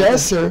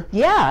VHS or?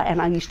 Yeah,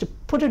 and I used to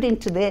put it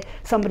into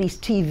somebody's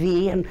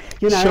TV and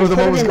show them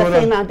what was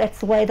going on. That's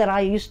the way that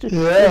I used to.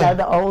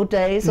 The old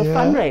days of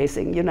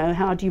fundraising.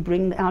 How do you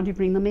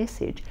bring the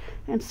message?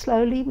 And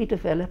slowly we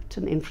developed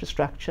an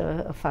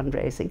infrastructure of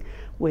fundraising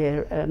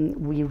where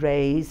we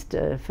raised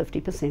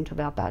 50% of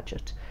our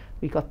budget.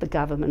 We got the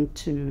government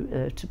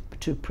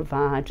to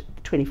provide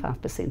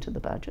 25% of the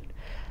budget.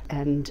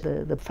 And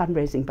the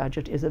fundraising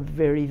budget is a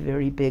very,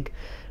 very big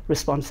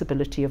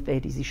responsibility of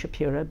Beit Issie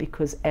Shapiro,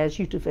 because as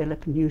you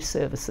develop new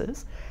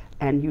services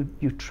and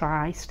you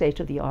try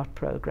state-of-the-art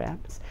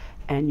programs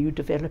and you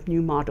develop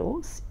new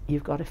models,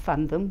 you've got to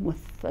fund them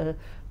with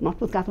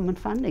not with government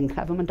funding.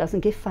 Government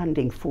doesn't give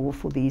funding for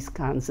these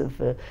kinds of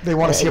they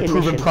want to see a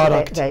proven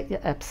product.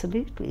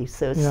 Absolutely.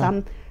 So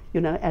some,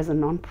 as a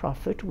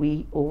non-profit,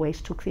 we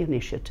always took the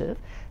initiative,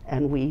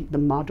 and the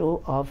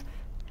model of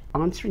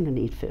answering a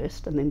need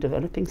first, and then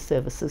developing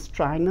services,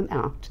 trying them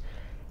out,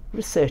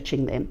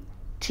 researching them,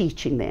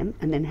 teaching them,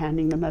 and then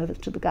handing them over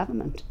to the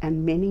government.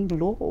 And many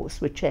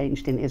laws were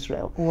changed in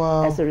Israel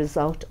as a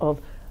result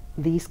of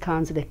these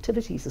kinds of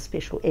activities. The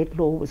special ed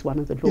law was one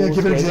of the laws. Yeah,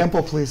 give an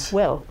example, please.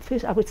 Well,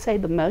 first, I would say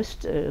the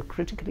most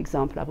critical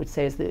example, I would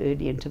say, is the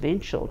early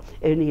intervention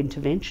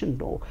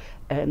law.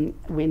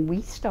 When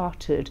we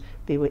started,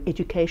 there were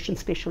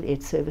special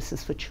ed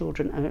services for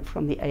children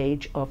from the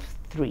age of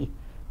 3.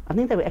 I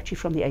think they were actually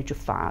from the age of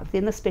 5.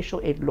 Then the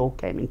special ed law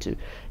came into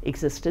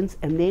existence,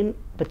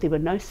 but there were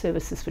no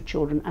services for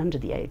children under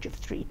the age of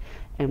 3.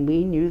 And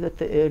we knew that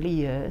the early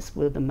years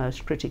were the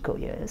most critical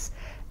years.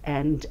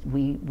 And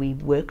we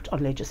worked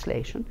on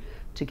legislation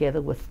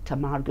together with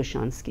Tamar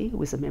Gushansky, who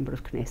was a member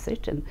of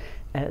Knesset, and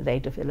they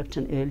developed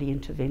an early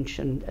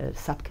intervention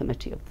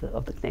subcommittee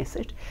of the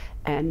Knesset,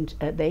 and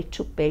they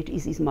took Beit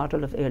Issie's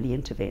model of early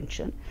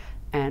intervention.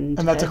 And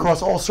that's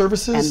across all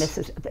services? And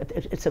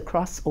it's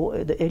across all,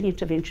 the early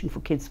intervention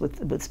for kids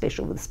with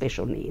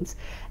special needs.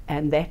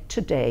 And that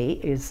today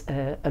is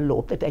a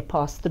law, that they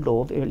passed the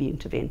law of early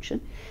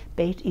intervention.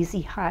 Beit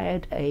Issie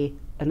hired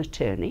an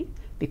attorney,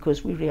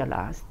 because we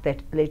realized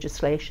that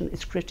legislation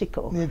is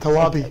critical to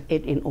lobby.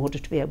 In order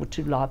to be able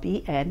to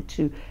lobby and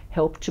to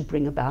help to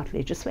bring about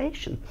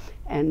legislation.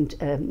 And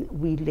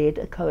we led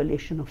a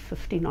coalition of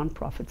 50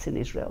 nonprofits in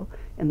Israel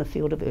in the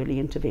field of early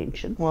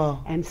intervention.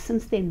 Wow. And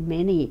since then,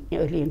 many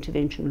early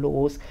intervention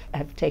laws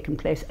have taken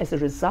place as a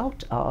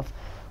result of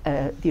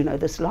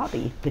this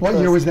lobby. What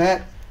year was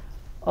that?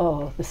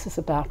 Oh,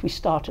 we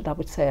started, I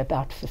would say,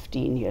 about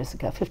 15,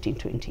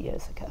 20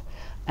 years ago.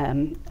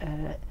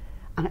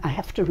 I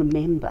have to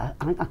remember,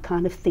 I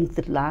kind of think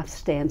that life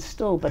stands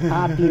still, but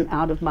I've been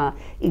out of my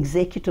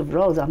executive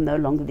roles. I'm no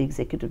longer the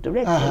executive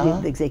director.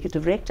 I'm the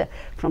executive director.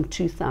 From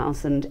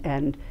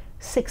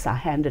 2006, I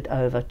handed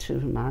over to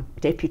my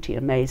deputy,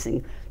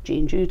 amazing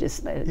Jean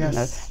Judas,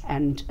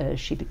 and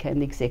she became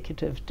the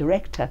executive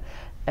director.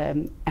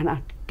 And I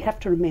have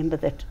to remember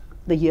that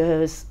the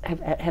years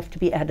have to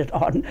be added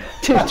on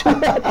to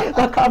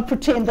I can't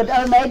pretend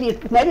that maybe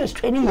it was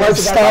 20 years ago.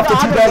 Let's stop at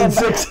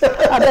 2006.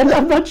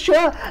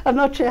 I'm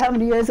not sure how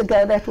many years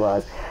ago that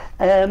was.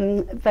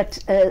 But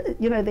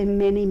there are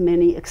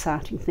many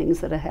exciting things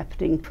that are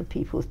happening for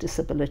people with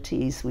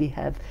disabilities. We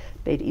have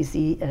Beit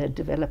Issie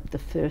developed the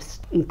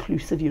first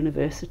inclusive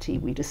university.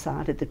 We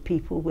decided that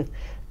people with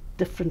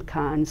different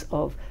kinds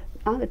of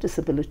either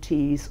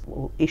disabilities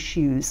or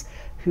issues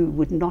who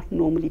would not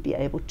normally be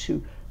able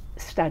to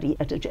study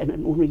at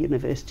an ordinary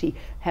university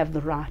have the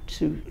right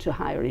to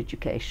higher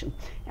education.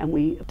 And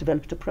we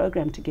developed a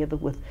program together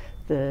with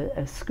the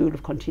School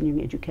of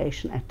Continuing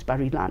Education at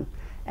Bar-Ilan,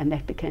 and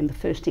that became the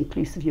first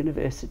inclusive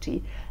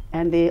university.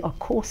 And there are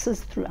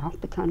courses throughout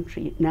the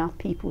country. Now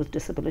people with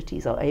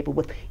disabilities are able,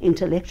 with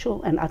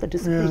intellectual and other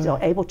disabilities,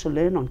 are able to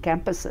learn on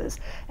campuses,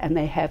 and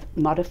they have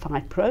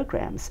modified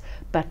programs,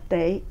 but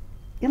they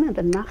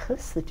the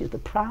nachas, the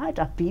pride.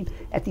 I've been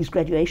at these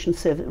graduation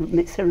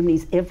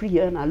ceremonies every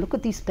year, and I look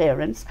at these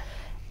parents,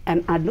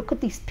 and I look at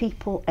these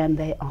people, and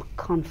they are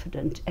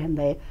confident. And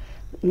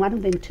one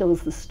of them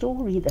tells the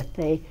story that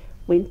they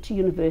went to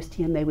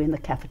university and they were in the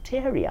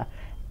cafeteria,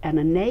 and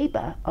a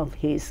neighbor of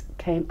his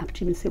came up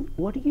to him and said,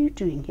 "What are you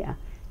doing here?"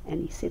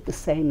 And he said, "The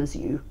same as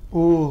you."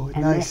 Oh,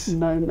 and nice. that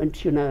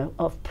moment,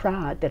 of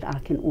pride that I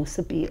can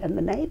also be, and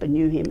the neighbor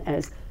knew him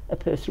as a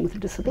person with a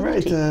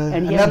disability. Right,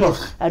 and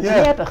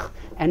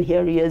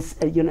here he is,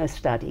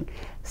 studying.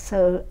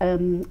 So,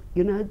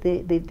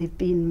 there've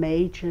been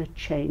major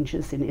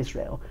changes in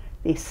Israel.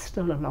 There's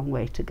still a long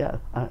way to go.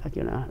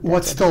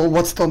 What's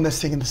still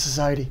missing in the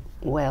society?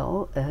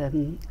 Well,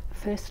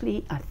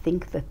 firstly, I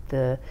think that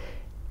the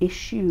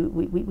issue,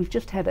 we've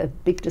just had a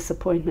big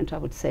disappointment, I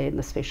would say, in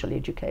the special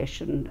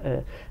education.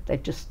 They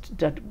just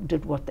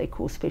did what they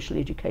call special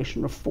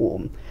education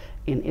reform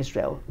in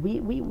Israel.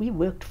 We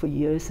worked for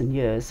years and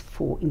years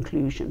for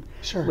inclusion,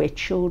 where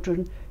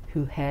children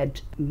who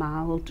had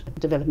mild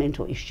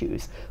developmental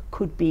issues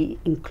could be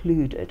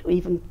included, or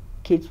even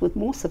kids with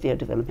more severe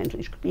developmental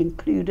issues could be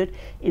included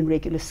in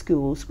regular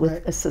schools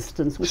with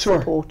assistance, with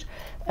support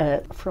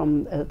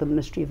from the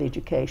Ministry of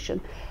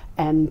Education.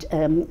 And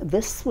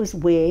this was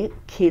where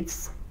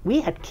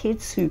we had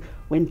kids who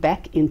went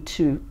back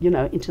into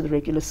the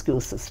regular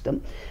school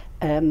system,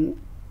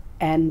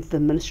 and the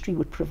ministry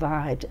would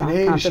provide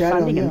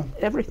funding and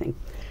everything.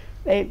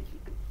 They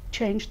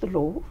changed the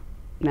law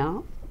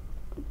now,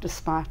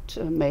 despite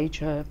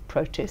major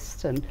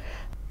protests and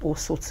all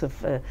sorts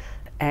of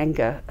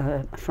anger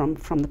from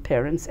the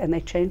parents, and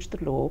they changed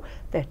the law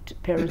that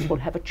parents will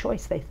have a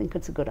choice. They think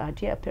it's a good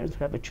idea. Parents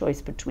will have a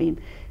choice between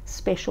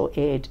special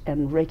ed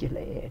and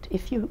regular ed.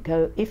 If you've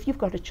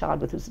got a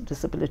child with a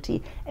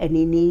disability and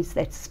he needs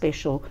that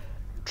special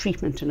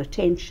treatment and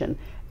attention,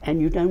 and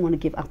you don't want to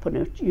give up on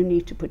it, you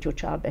need to put your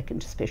child back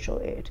into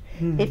special ed.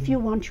 If you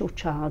want your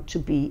child to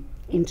be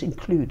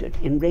included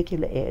in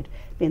regular ed,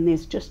 then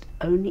there's just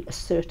only a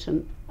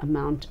certain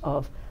amount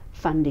of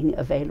funding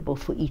available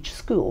for each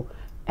school.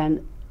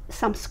 And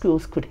some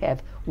schools could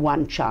have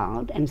one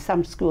child, and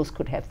some schools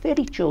could have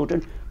 30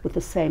 children with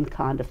the same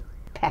kind of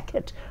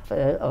packet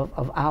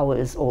of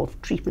hours or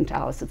treatment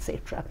hours,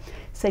 etc.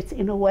 So it's,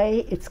 in a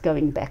way, it's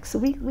going back. So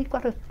we've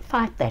got to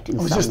fight that in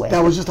some way.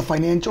 That was just a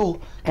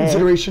financial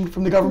consideration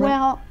from the government?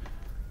 Well,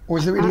 or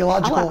is there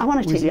ideological I want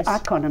to tell reasons? you, I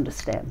can't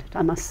understand it,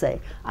 I must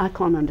say. I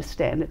can't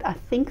understand it. I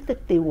think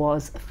that there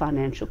was a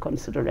financial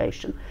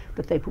consideration,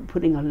 that they were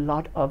putting a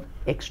lot of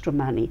extra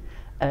money.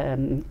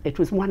 It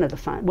was one of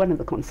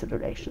the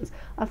considerations.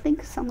 I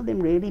think some of them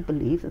really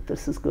believe that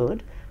this is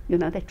good. You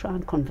know, they try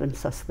and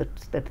convince us that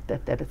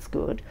it's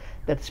good,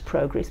 that it's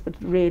progress, but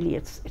really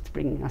it's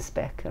bringing us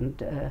back.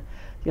 And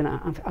you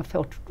know, I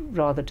felt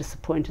rather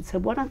disappointed. So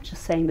what I'm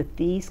just saying, that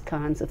these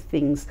kinds of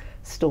things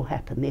still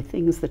happen. They're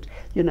things that,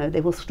 you know,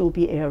 there will still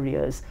be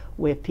areas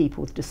where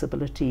people with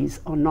disabilities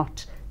are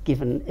not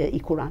given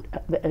equal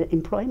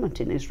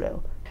employment in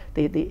Israel.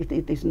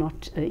 There's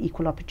not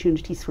equal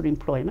opportunities for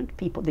employment.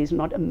 There's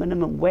not a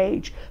minimum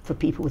wage for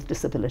people with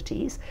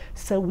disabilities.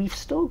 So we've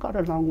still got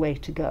a long way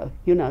to go.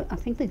 You know, I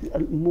think there's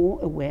more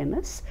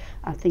awareness.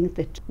 I think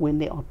that when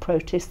there are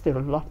protests, there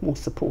are a lot more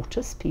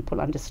supporters. People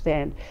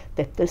understand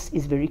that this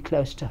is very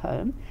close to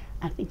home.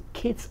 I think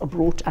kids are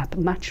brought up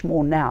much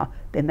more now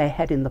than they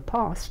had in the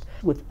past,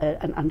 with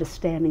an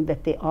understanding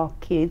that there are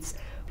kids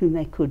whom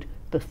they could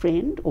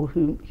befriend, or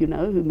who, you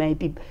know, who may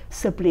be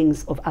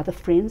siblings of other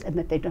friends, and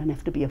that they don't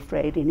have to be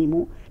afraid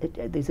anymore.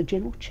 There's a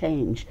general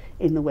change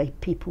in the way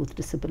people with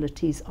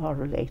disabilities are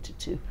related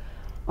to.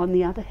 On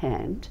the other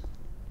hand,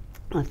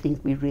 I think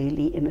we're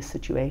really in a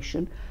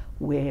situation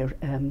where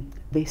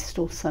there's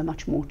still so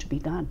much more to be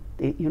done,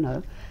 you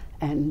know.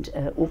 And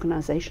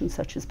organisations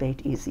such as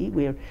Beit Issie,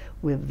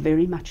 we're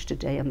very much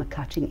today on the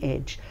cutting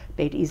edge.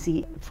 Beit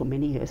Issie, for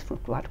many years, for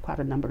quite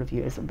a number of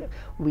years,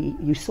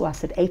 you saw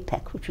us at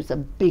APAC, which was a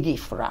biggie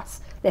for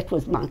us. That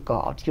was, my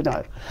God, you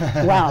know.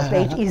 Wow,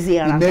 Beit Issie,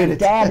 and I'm saying,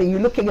 Dad, are you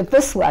looking at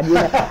this one? You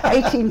know,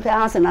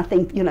 18,000, I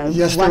think, you know,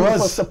 yes,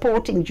 wonderful,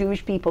 supporting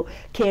Jewish people,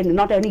 caring,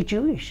 not only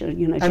Jewish,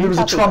 you know. And there was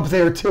a Trump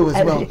there too,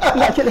 as well.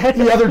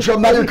 The other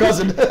Trump, not your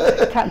cousin.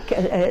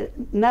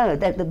 No,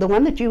 the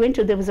one that you went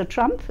to, there was a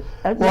Trump.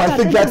 Well, I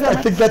think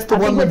that's the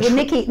one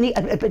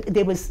that but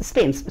there was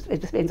Spence.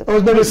 Oh,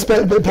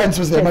 no, Pence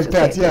was there. Mike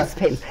Pence, yeah.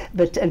 Pence.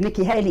 But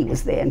Nikki Haley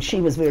was there, and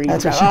she was very.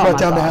 That's right. She brought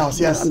down the House.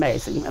 Yes.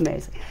 Amazing.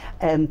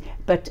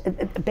 But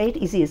Beit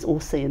Issie is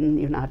also in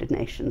the United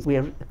Nations.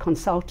 We're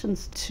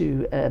consultants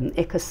to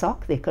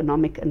ECOSOC, the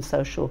Economic and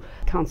Social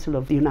Council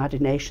of the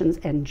United Nations,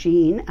 and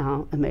Jean,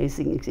 our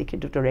amazing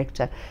executive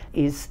director,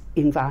 is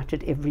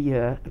invited every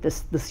year.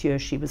 This year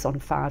she was on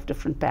 5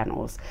 different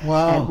panels.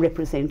 Wow.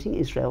 Representing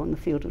Israel in the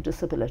field of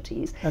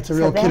disabilities. That's a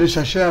real Kiddush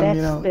Hashem,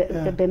 you know.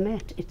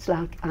 Bemet, it's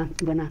like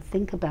when I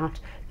think about,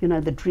 you know,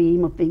 the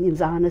dream of being in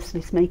Zionist,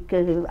 let's make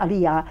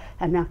aliyah,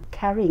 and now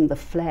carrying the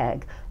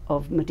flag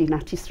of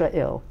Medinat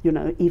Israel, you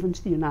know, even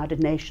to the United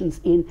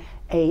Nations, in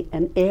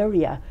an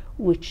area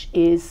which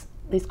is,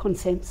 there's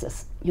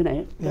consensus, you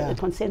know, the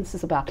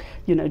consensus about,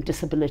 you know,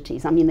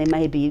 disabilities. I mean, there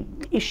may be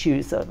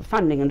issues of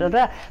funding and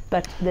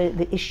but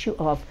the issue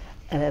of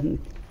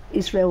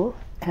Israel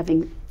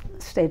having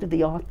state of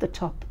the art, the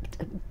top,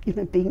 you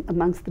know, being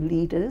amongst the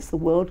leaders, the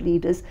world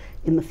leaders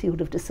in the field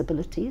of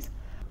disabilities.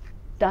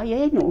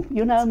 Dayenu,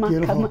 you know,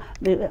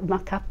 my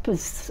cup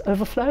is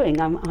overflowing.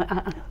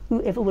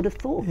 Whoever would have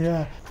thought?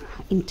 Yeah.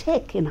 In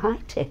tech, in high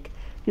tech,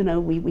 you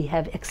know, we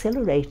have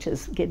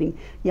accelerators, getting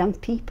young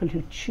people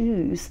who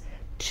choose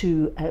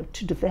to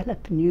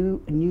develop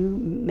new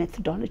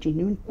methodology,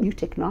 new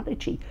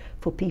technology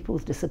for people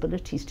with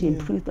disabilities to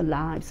improve the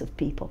lives of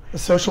people. The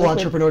social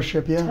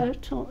entrepreneurship,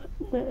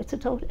 It's a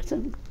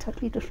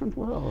totally different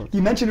world.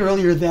 You mentioned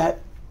earlier that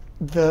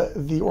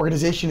the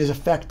organization is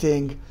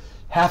affecting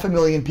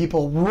 500,000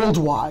 people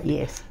worldwide.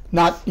 Yes.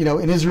 Not, you know,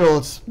 in Israel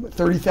it's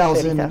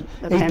 30,000,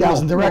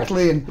 8,000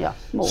 directly. And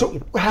more. So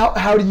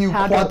how do you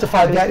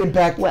quantify that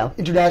impact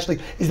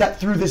internationally? Is that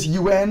through this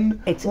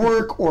UN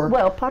work, or?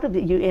 Well, part of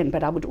the UN,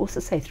 but I would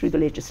also say through the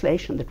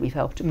legislation that we've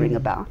helped to bring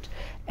about,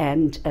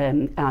 and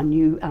our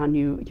new,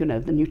 you know,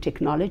 the new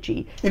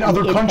technology. In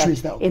other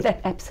countries, though.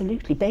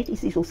 Absolutely. Beit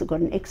Issie's also got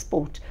an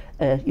export.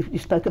 You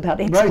spoke about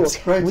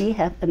export. Right. We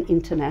have an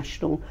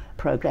international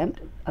program,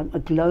 a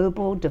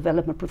global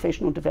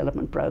professional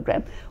development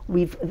program.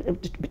 We've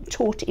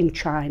taught in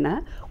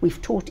China.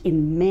 We've taught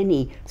in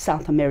many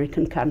South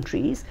American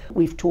countries.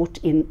 We've taught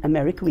in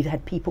America. We've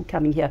had people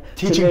coming here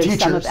teaching to learn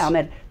teachers. Some of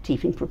our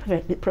teaching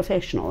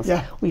professionals.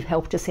 Yeah. We've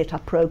helped to set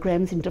up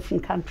programs in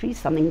different countries,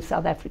 some in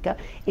South Africa,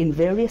 in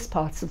various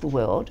parts of the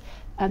world,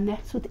 and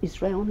that's with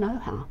Israel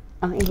know-how.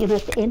 I mean, you know,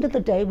 at the end of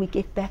the day, we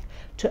get back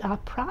to our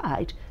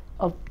pride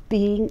of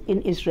being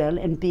in Israel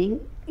and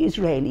being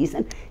Israelis.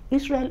 And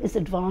Israel is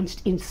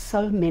advanced in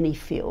so many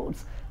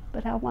fields,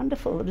 but how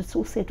wonderful that it's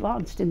also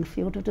advanced in the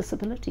field of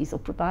disabilities,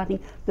 of providing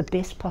the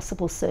best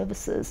possible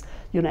services,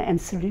 you know, and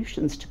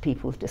solutions to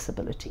people with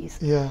disabilities.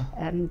 Yeah.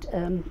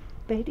 And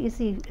Beit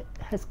Issie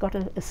has got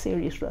a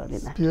serious role in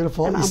that.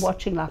 Beautiful. And I'm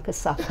watching like a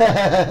sucker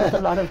with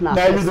a lot of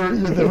numbers. Now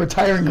you're the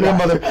retiring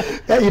grandmother.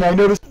 You know, I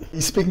noticed,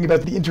 speaking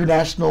about the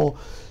international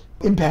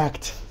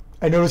impact.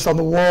 I noticed on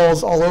the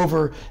walls all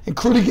over,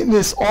 including in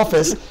this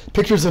office,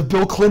 pictures of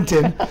Bill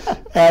Clinton.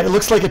 And it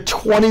looks like a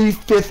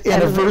 25th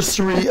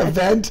anniversary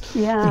event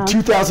in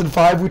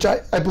 2005, which I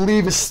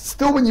believe is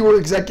still when you were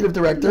executive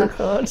director,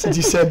 since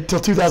you said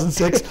till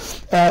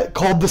 2006,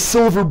 called the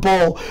Silver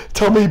Bowl.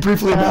 Tell me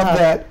briefly about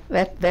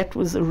that. That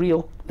was a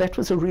real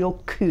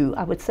coup,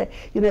 I would say.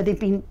 You know, there've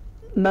been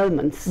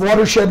moments.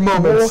 Watershed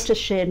moments.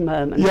 Watershed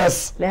moments.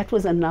 Yes. That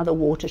was another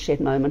watershed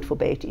moment for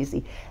Beit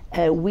Issie.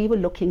 We were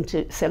looking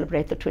to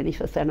celebrate the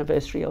 25th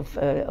anniversary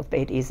of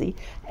Beit Issie,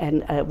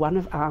 and one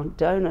of our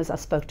donors, I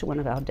spoke to one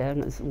of our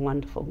donors, a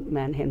wonderful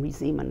man, Henry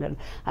Zeman, and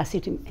I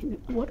said to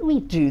him, what do we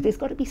do? There's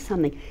got to be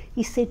something.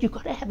 He said, you've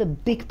got to have a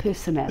big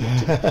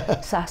personality.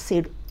 So I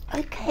said,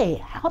 okay,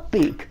 how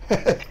big?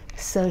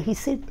 So he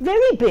said,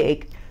 very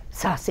big.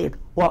 So I said,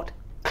 what?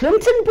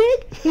 Clinton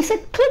big? He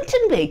said,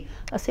 Clinton big.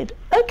 I said,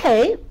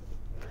 okay.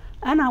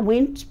 And I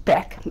went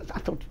back. I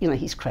thought, you know,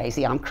 he's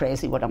crazy. I'm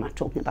crazy. What am I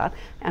talking about?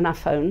 And I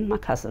phoned my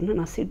cousin and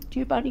I said, do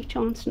you by any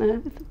chance know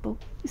the book?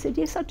 He said,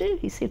 yes, I do.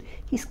 He said,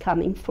 he's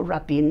coming for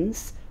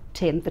Rabin's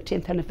the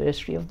 10th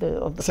anniversary of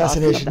the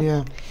assassination.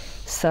 Yeah.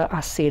 So I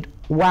said,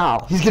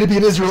 wow. He's going to be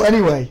in Israel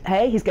anyway.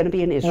 Hey, he's going to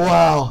be in Israel.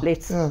 Wow.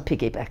 Let's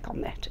piggyback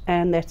on that.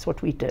 And that's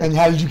what we did. And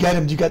how did you get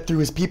him? Did you get through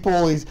his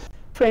people? He's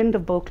friend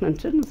of Bill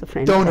Clinton, was a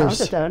friend donors. of ours,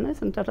 the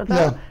donors, and da-da-da.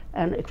 Yeah.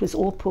 And it was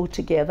all pulled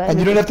together. And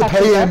you don't have to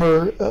pay him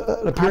or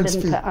an appearance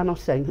fee. I'm not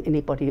saying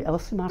anybody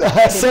else who might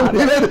Somebody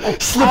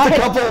slipped a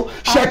couple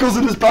shekels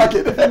in his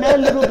pocket. You know a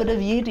little bit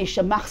of Yiddish,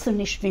 a machst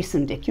nicht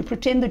wissendig. You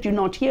pretend that you're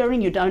not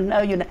hearing, you don't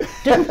know,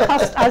 didn't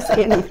cost us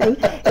anything,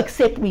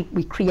 except we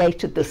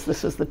created this.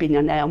 This was the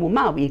Binyan Naomi.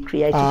 We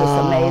created this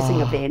amazing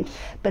event.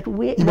 But you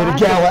made a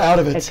gala out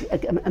of it.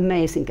 An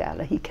amazing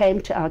gala. He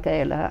came to our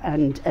gala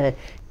and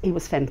he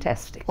was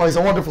fantastic. Well, he's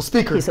a wonderful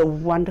speaker. He's a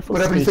wonderful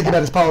Whatever speaker. you think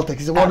about his politics,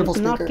 he's a wonderful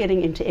speaker. Not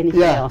getting into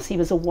anything else. He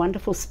was a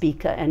wonderful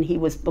speaker, and he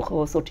was,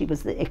 because he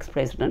was the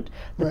ex-president.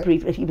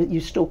 You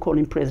still call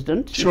him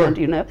president, sure.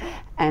 You know.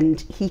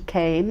 And he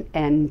came,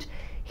 and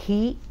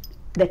the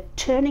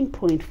turning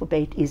point for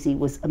Beit Issie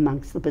was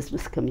amongst the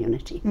business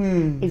community.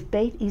 If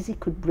Beit Issie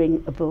could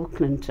bring a Bill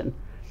Clinton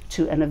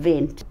to an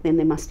event, then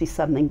there must be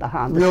something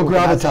behind this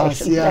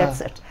organization. Yeah. That's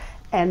it.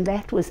 And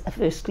that was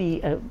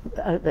firstly,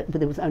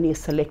 there was only a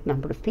select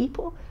number of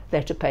people. They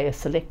had to pay a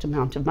select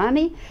amount of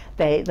money.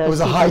 It was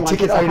a high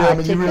ticket item,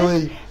 and you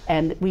really...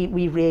 And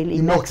we really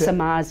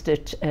maximized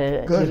it,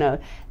 you know.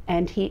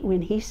 And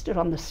when he stood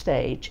on the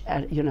stage,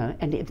 you know,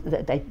 and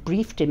they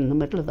briefed him in the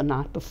middle of the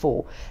night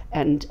before.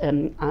 And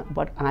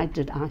what I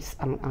did, I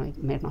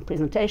made my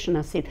presentation.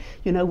 I said,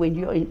 you know,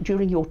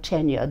 during your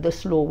tenure,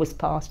 this law was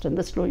passed and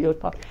this law was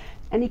passed.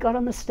 And he got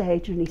on the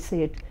stage and he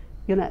said,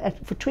 you know,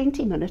 for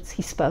 20 minutes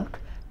he spoke,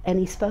 and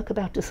he spoke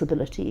about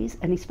disabilities,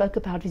 and he spoke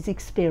about his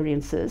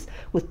experiences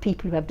with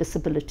people who have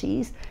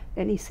disabilities.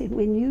 And he said,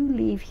 when you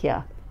leave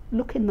here,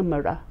 look in the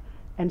mirror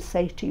and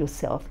say to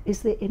yourself,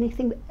 is there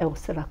anything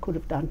else that I could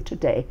have done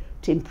today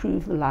to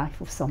improve the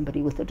life of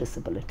somebody with a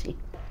disability?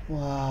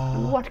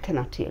 Wow. What can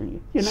I tell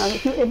you? You know,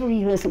 if you ever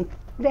hears him,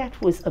 that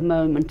was a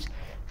moment,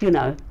 you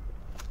know.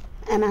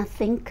 And I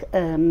think,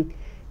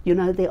 you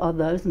know, there are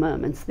those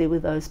moments, there were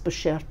those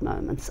bereaved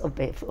moments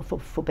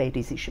for Beit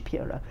Issie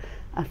Shapiro.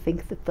 I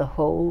think that the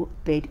whole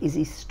Beit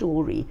Issie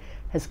story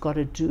has got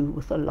to do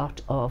with a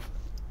lot of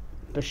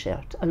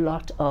bereaved, a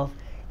lot of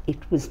it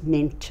was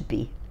meant to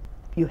be.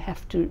 You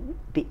have to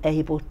be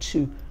able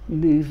to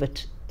move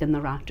it in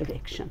the right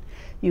direction.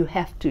 You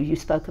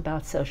spoke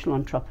about social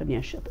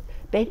entrepreneurship.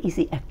 Beit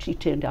Issie actually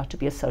turned out to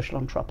be a social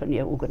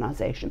entrepreneur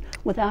organization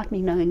without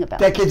me knowing about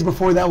it. Decades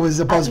before that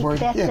was a buzzword.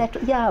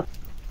 Yeah.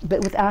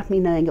 But without me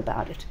knowing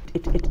about it.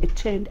 It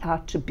turned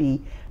out to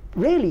be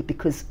really,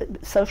 because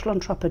social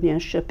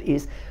entrepreneurship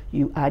is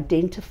you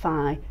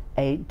identify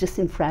a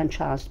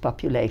disenfranchised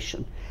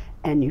population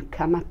and you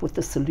come up with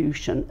a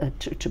solution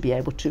to be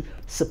able to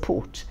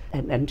support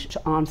and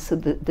to answer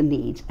the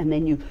needs, and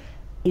then you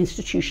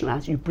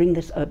institutionalize, you bring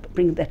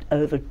that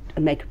over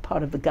and make it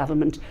part of the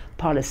government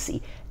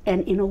policy.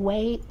 And in a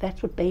way,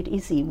 that's what Beit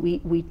Issie,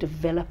 we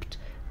developed.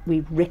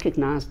 We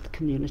recognized the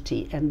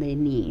community and their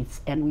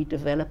needs, and we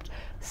developed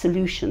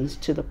solutions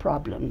to the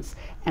problems,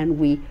 and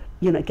we,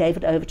 you know, gave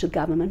it over to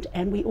government,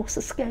 and we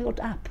also scaled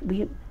up.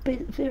 We are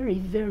very,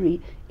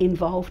 very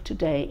involved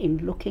today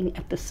in looking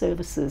at the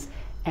services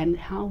and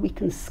how we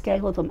can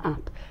scale them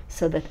up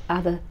so that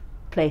other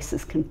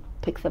places can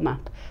pick them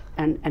up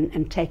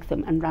and take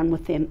them and run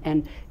with them,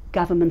 and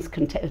governments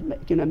can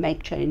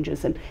make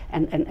changes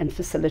and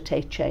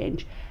facilitate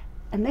change.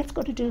 And that's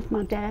got to do with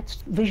my dad's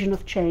vision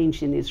of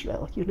change in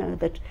Israel, you know,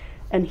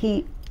 and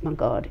he, my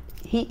God,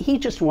 he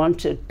just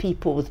wanted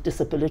people with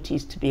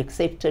disabilities to be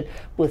accepted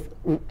with,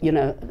 you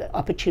know,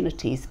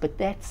 opportunities, but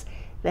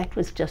that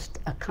was just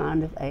a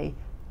kind of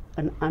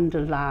an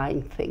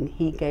underlying thing.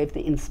 He gave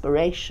the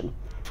inspiration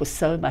for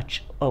so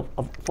much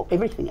for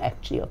everything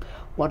actually of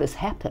what has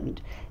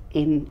happened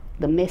in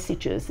the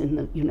messages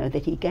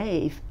that he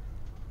gave.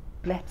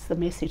 That's the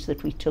message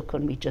that we took,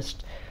 and we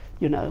just,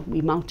 you know,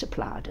 we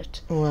multiplied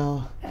it.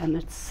 Wow. And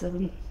it's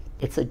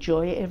It's a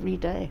joy every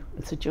day.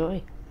 It's a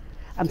joy.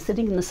 I'm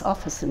sitting in this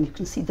office, and you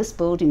can see this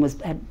building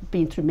had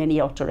been through many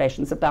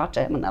alterations, about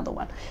to have another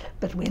one.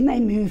 But when they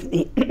moved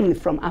me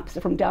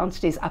from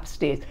downstairs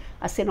upstairs,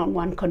 I said on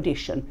one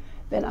condition,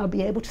 then I'll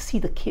be able to see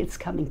the kids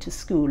coming to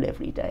school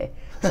every day.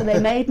 So they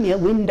made me a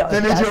window. They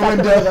made you a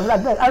window.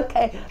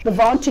 Okay, the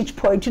vantage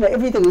point,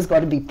 everything has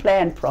got to be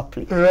planned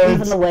properly. Right,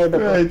 even the way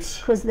right.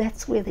 because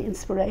that's where the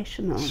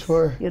inspiration is.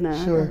 Sure,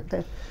 sure.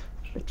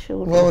 The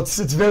children. Well, it's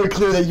very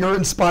clear that you're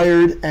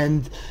inspired,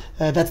 and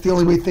that's the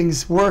only way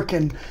things work.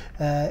 And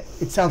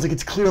it sounds like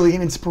it's clearly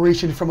an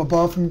inspiration from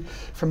above,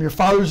 from your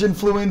father's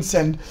influence.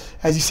 And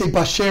as you say,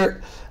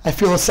 Bashert, I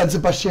feel a sense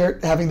of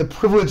Bashert, having the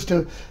privilege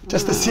to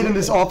sit in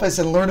this office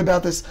and learn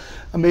about this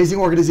amazing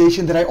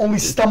organization that I only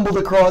stumbled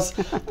across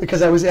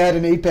because I was at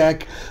an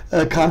APAC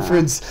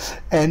conference.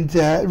 And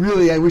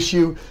really, I wish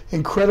you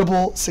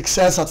incredible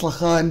success,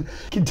 Hatzlacha, and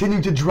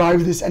continue to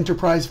drive this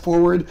enterprise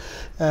forward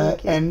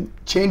and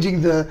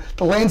changing the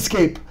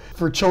landscape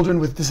for children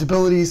with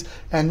disabilities,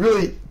 and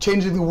really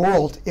changing the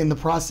world in the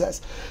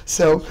process.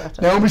 So,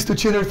 Naomi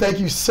Stuchiner, thank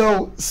you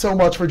so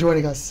much for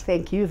joining us.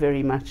 Thank you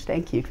very much.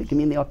 Thank you for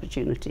giving me the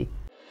opportunity.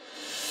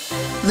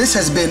 This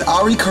has been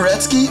Ari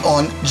Koretsky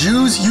on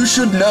Jews You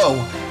Should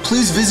Know.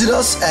 Please visit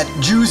us at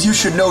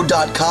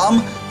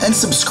JewsYouShouldKnow.com and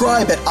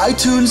subscribe at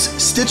iTunes,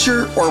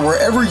 Stitcher, or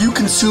wherever you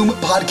consume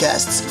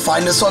podcasts.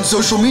 Find us on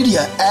social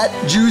media at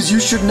Jews You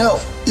Should Know.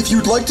 If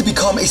you'd like to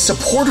become a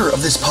supporter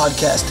of this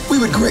podcast, we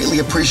would greatly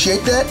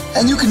appreciate that,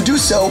 and you can do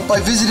so by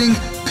visiting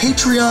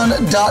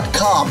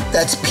patreon.com.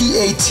 That's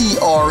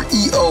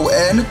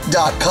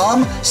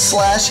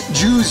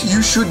patreon.com/Jews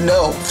You Should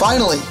Know.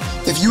 Finally,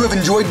 if you have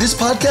enjoyed this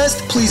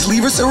podcast, please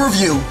leave us a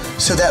review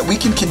so that we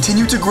can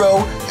continue to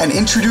grow and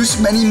introduce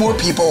many more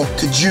people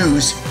to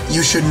Jews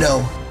You Should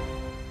Know.